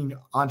speaking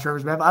on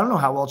Trevor's behalf. I don't know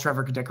how well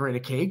Trevor could decorate a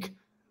cake.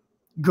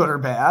 Good or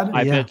bad.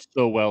 I bet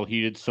so well.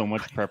 He did so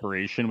much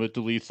preparation with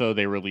Deliso.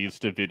 They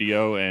released a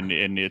video and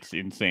it's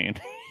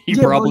insane. He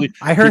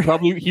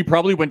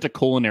probably went to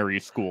culinary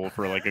school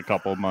for like a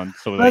couple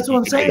months. So that's what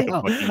I'm saying.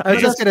 I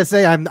was just gonna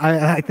say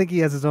I think he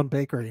has his own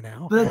bakery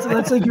now. But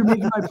that's like you're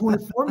making my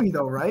point for me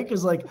though, right?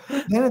 Because like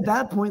then at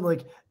that point,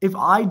 like if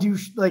I do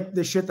like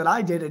the shit that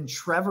I did and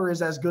Trevor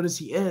is as good as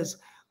he is,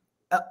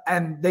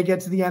 and they get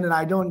to the end and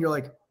I don't, you're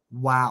like,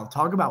 wow,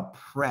 talk about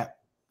prep.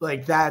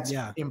 Like that's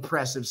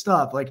impressive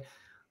stuff. Like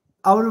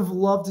I would have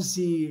loved to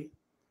see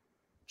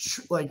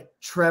like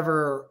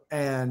Trevor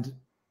and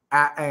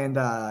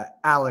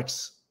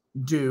Alex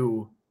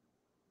do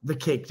the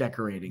cake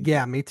decorating.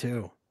 Yeah, me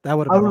too. That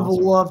would have. I would have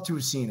loved to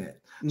have seen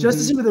it just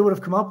to see what they would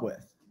have come up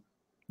with.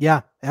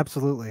 Yeah,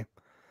 absolutely.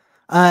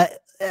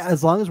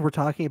 As long as we're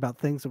talking about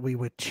things that we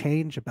would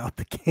change about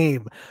the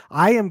game,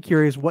 I am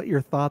curious what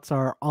your thoughts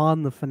are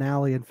on the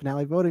finale and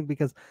finale voting,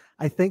 because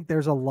I think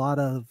there's a lot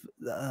of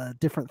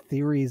different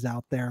theories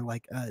out there.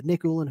 Like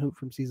Nick Uhlenhoop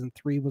from season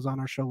 3 was on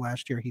our show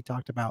last year. He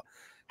talked about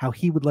how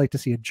he would like to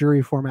see a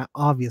jury format.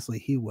 Obviously,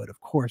 he would, of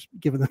course,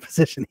 given the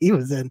position he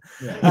was in.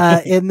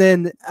 Yeah. And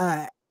then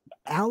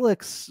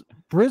Alex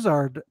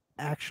Brizard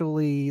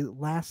actually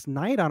last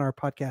night on our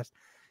podcast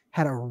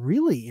had a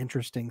really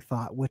interesting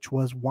thought, which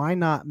was why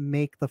not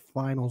make the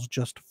finals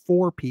just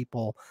 4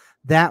 people?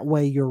 That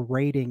way you're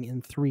rating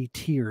in 3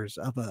 tiers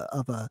of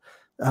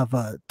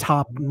a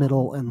top,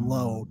 middle, and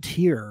low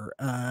tier.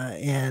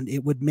 And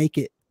it would make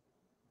it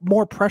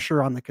more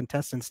pressure on the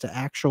contestants to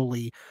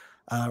actually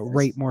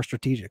rate more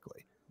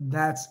strategically.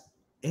 That's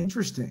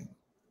interesting.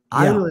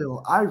 Yeah.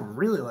 I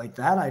really like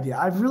that idea.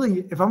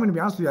 If I'm going to be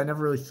honest with you, I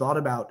never really thought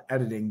about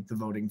editing the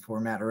voting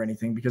format or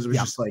anything, because it was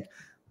just like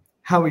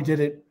how we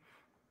did it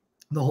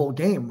the whole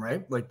game,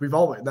 right? Like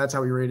that's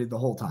how we rated the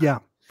whole time. Yeah,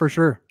 for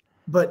sure.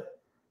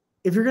 But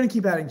if you're going to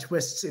keep adding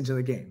twists into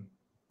the game,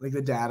 like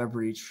the data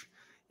breach,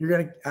 you're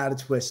going to add a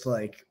twist,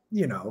 like,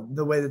 you know,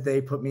 the way that they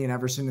put me and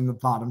Everson in the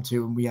bottom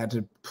 2 and we had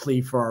to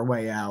plead for our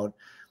way out.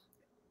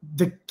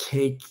 The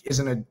cake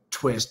isn't a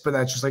twist, but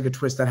that's just like a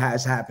twist that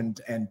has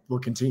happened and will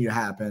continue to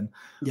happen.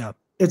 Yeah.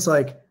 It's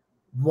like,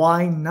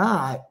 why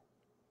not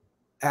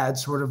add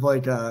sort of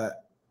like a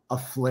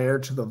flair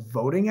to the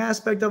voting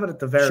aspect of it at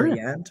the very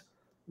end?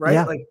 Right.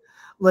 Yeah.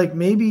 Like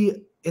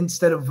maybe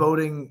instead of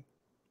voting,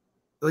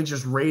 like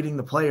just rating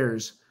the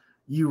players,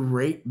 you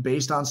rate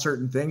based on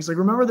certain things. Like,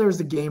 remember there was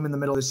the game in the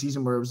middle of the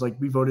season where it was like,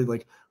 we voted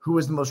like who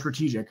was the most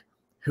strategic,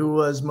 who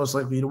was most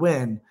likely to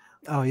win.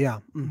 Oh yeah.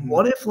 Mm-hmm.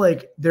 What if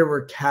like there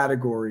were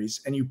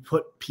categories and you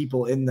put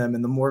people in them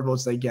and the more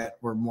votes they get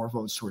were more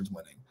votes towards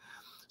winning?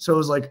 So it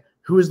was like,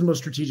 who is the most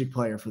strategic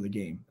player for the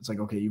game? It's like,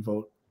 okay, you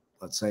vote,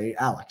 let's say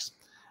Alex,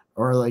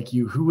 or like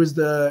who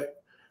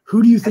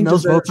do you think and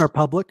those votes are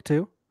public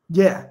too?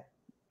 Yeah.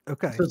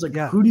 Okay. So it's like,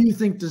 who do you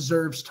think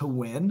deserves to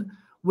win?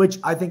 Which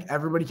I think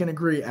everybody can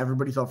agree.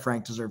 Everybody thought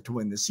Frank deserved to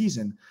win this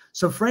season.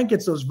 So Frank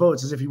gets those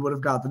votes as if he would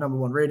have got the number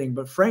 1 rating,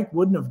 but Frank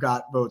wouldn't have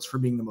got votes for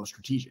being the most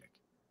strategic.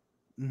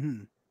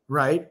 Mm-hmm.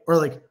 Right? Or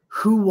like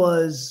who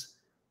was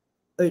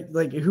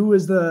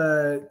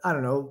the, I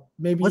don't know,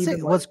 maybe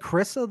was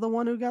Krissa the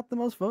one who got the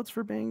most votes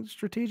for being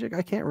strategic?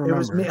 I can't remember. It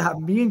was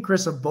me and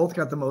Krissa both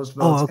got the most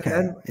votes. Oh,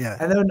 okay.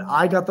 And then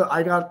I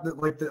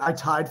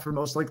tied for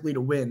most likely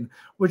to win,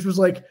 which was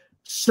like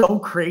so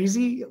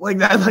crazy. Like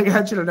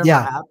that should have never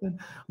happened.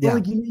 But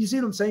like you see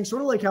what I'm saying?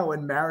 Sort of like how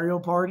in Mario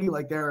Party,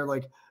 like there are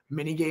like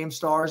mini game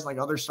stars, like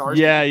other stars.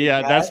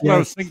 Yeah. That's what I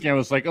was thinking. I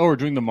was like, oh, we're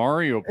doing the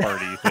Mario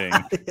Party thing.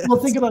 Well,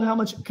 think about how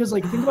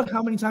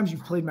many times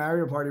you've played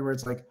Mario Party where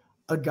it's like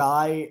a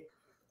guy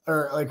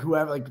or like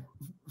whoever, like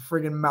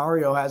friggin'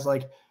 Mario has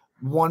like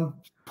one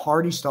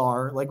party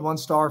star, like 1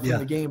 star from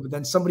the game, but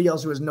then somebody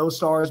else who has no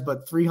stars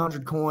but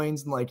 300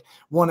 coins and like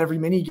won every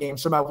mini game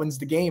somehow wins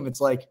the game.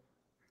 It's like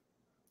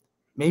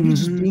maybe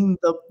just being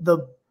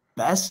the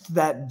best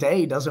that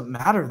day doesn't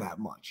matter that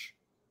much.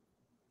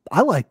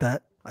 I like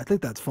that. I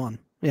think that's fun.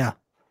 Yeah.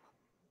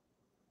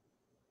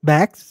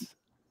 Max?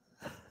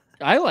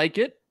 I like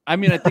it. I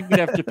mean, I think we'd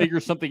have to figure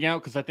something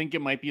out because I think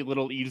it might be a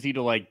little easy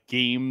to like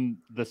game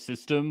the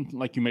system.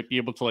 Like you might be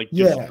able to like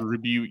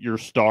distribute your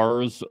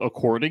stars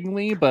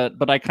accordingly,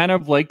 but I kind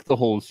of like the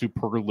whole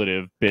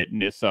superlative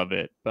bitness of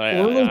it. But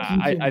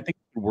I think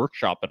you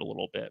workshop it a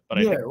little bit, but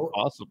I think it's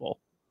possible.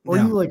 Or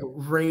you like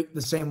rate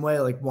the same way,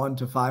 like 1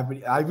 to 5.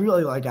 But I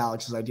really like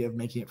Alex's idea of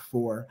making it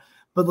 4.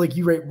 But like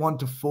you rate 1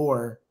 to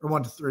 4 or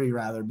 1 to 3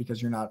 rather,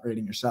 because you're not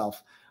rating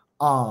yourself.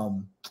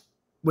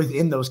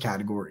 within those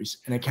categories,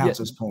 and it counts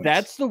as points.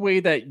 That's the way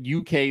that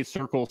UK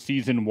Circle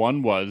season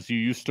 1 was. You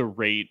used to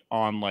rate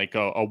on like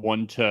a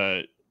 1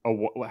 to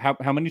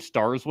how many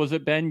stars was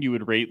it, Ben? You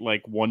would rate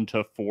like 1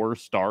 to 4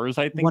 stars,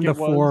 I think 1 to it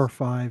was. 4 or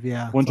 5,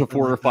 yeah. 1 to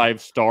 4 or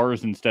 5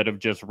 stars instead of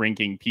just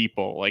ranking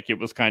people. Like, it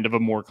was kind of a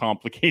more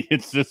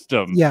complicated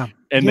system. Yeah.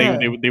 And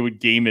they would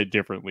game it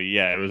differently.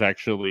 Yeah, it was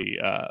actually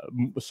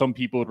some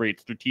people would rate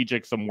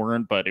strategic, some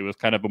weren't, but it was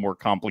kind of a more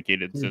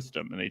complicated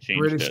system, and they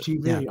changed British it.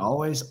 TV,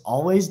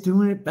 always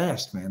doing it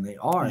best, man. They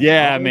are.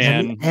 Yeah,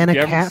 man. And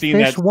you a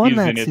Catfish won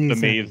that season, season. It's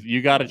amazing.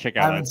 You got to check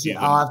out that season.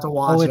 I'll have to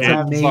watch it. It's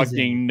amazing.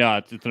 Fucking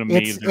nuts. It's an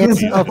amazing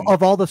It's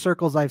of all the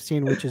circles I've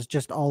seen, which is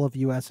just all of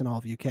US and all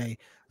of UK.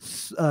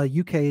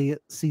 UK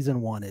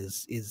season 1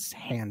 is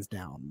hands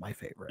down my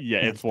favorite. Yeah,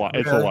 it's a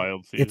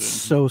wild season. It's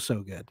so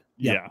good.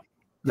 Yeah.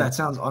 That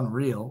sounds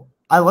unreal.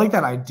 I like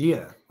that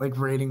idea, like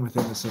rating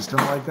within the system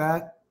like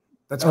that.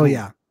 That's cool.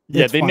 yeah.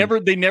 Yeah, they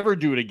never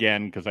do it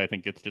again because I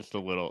think it's just a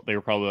little. They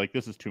were probably like,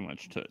 "This is too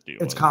much to do."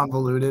 It's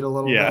convoluted a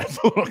little bit. Yeah, it's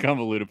a little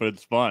convoluted, but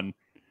it's fun.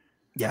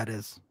 Yeah, it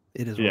is.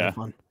 It is really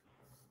fun.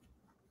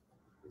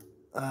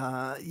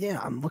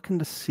 I'm looking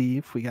to see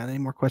if we got any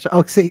more questions.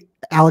 Oh, see,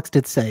 Alex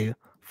did say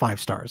 5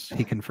 stars.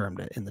 He confirmed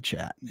it in the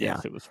chat.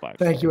 Yes, it was 5.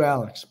 Thank you,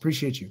 Alex.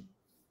 Appreciate you.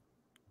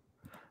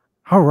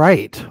 All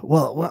right.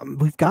 Well,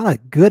 we've got a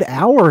good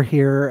hour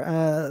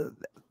here.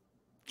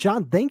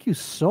 John, thank you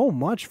so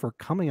much for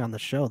coming on the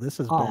show. This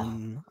has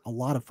been a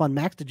lot of fun.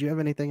 Max, did you have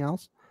anything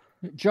else?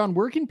 John,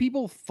 where can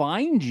people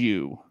find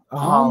you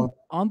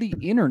on the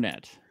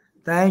internet?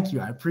 Thank you.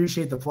 I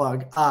appreciate the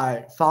plug.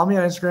 Follow me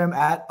on Instagram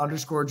at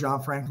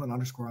 _John Franklin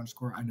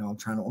 __. I know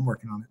I'm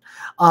working on it.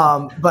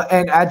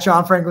 And at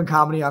John Franklin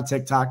Comedy on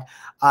TikTok.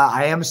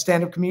 I am a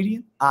stand-up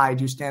comedian. I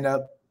do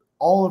stand-up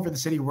all over the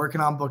city, working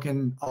on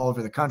booking all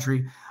over the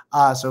country.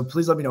 So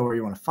please let me know where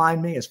you want to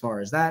find me as far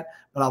as that.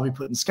 But I'll be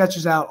putting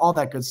sketches out, all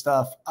that good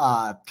stuff.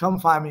 Come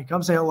find me.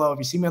 Come say hello. If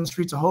you see me on the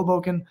streets of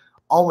Hoboken,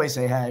 always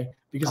say hey,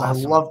 because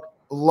awesome. I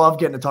love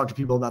getting to talk to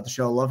people about the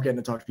show. Love getting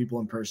to talk to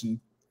people in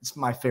person. It's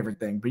my favorite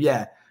thing. But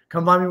yeah,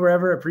 come find me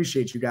wherever.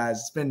 Appreciate you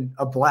guys. It's been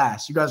a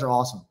blast. You guys are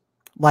awesome.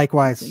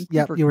 Likewise.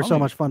 Yep, you were so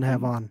much fun to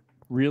have on.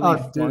 Really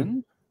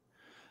fun.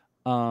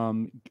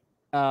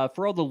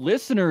 For all the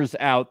listeners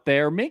out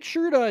there, make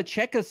sure to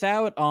check us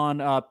out on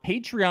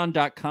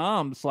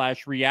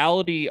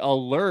patreon.com/reality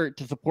alert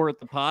to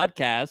support the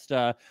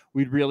podcast.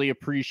 We'd really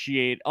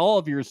appreciate all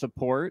of your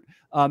support.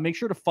 Make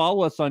sure to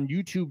follow us on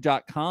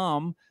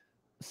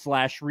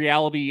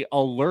youtube.com/reality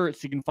alert so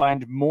you can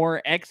find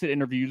more exit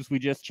interviews. We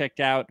just checked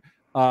out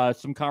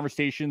some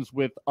conversations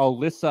with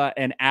Alyssa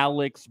and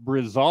Alex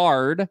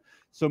Brizard.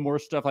 Some more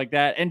stuff like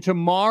that. And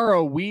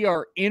tomorrow we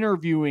are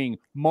interviewing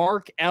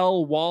Mark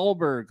L.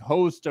 Wahlberg,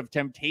 host of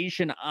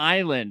Temptation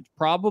Island,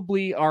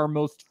 probably our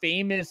most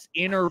famous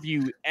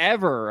interview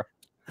ever.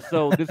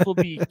 So this will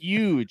be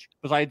huge,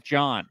 besides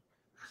John.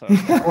 So,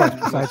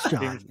 besides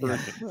John. So,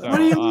 what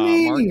do you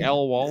mean? Mark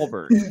L.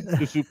 Wahlberg,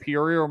 the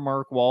superior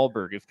Mark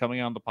Wahlberg, is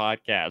coming on the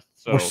podcast.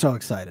 So we're so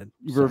excited.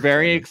 We're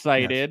very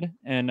excited. Yes.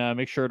 And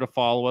make sure to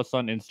follow us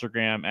on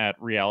Instagram at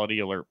Reality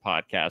Alert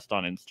Podcast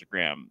on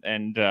Instagram.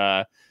 And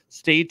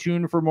stay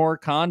tuned for more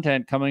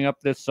content coming up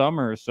this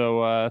summer.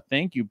 So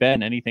thank you,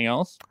 Ben. Anything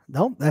else?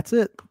 Nope, that's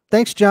it.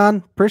 Thanks,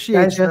 John.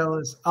 Appreciate you.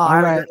 Fellas.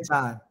 All right.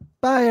 Time.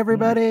 Bye,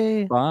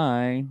 everybody.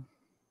 Bye.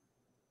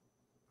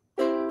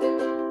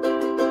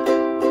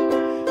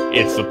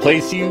 It's the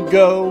place you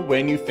go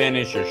when you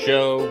finish your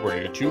show.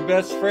 We're your 2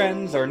 best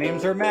friends. Our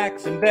names are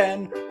Max and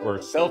Ben.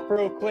 We're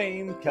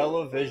self-proclaimed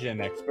television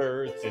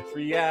experts. It's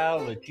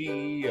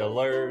Reality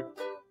Alert.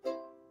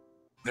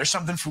 There's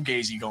something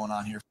fugazi going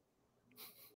on here.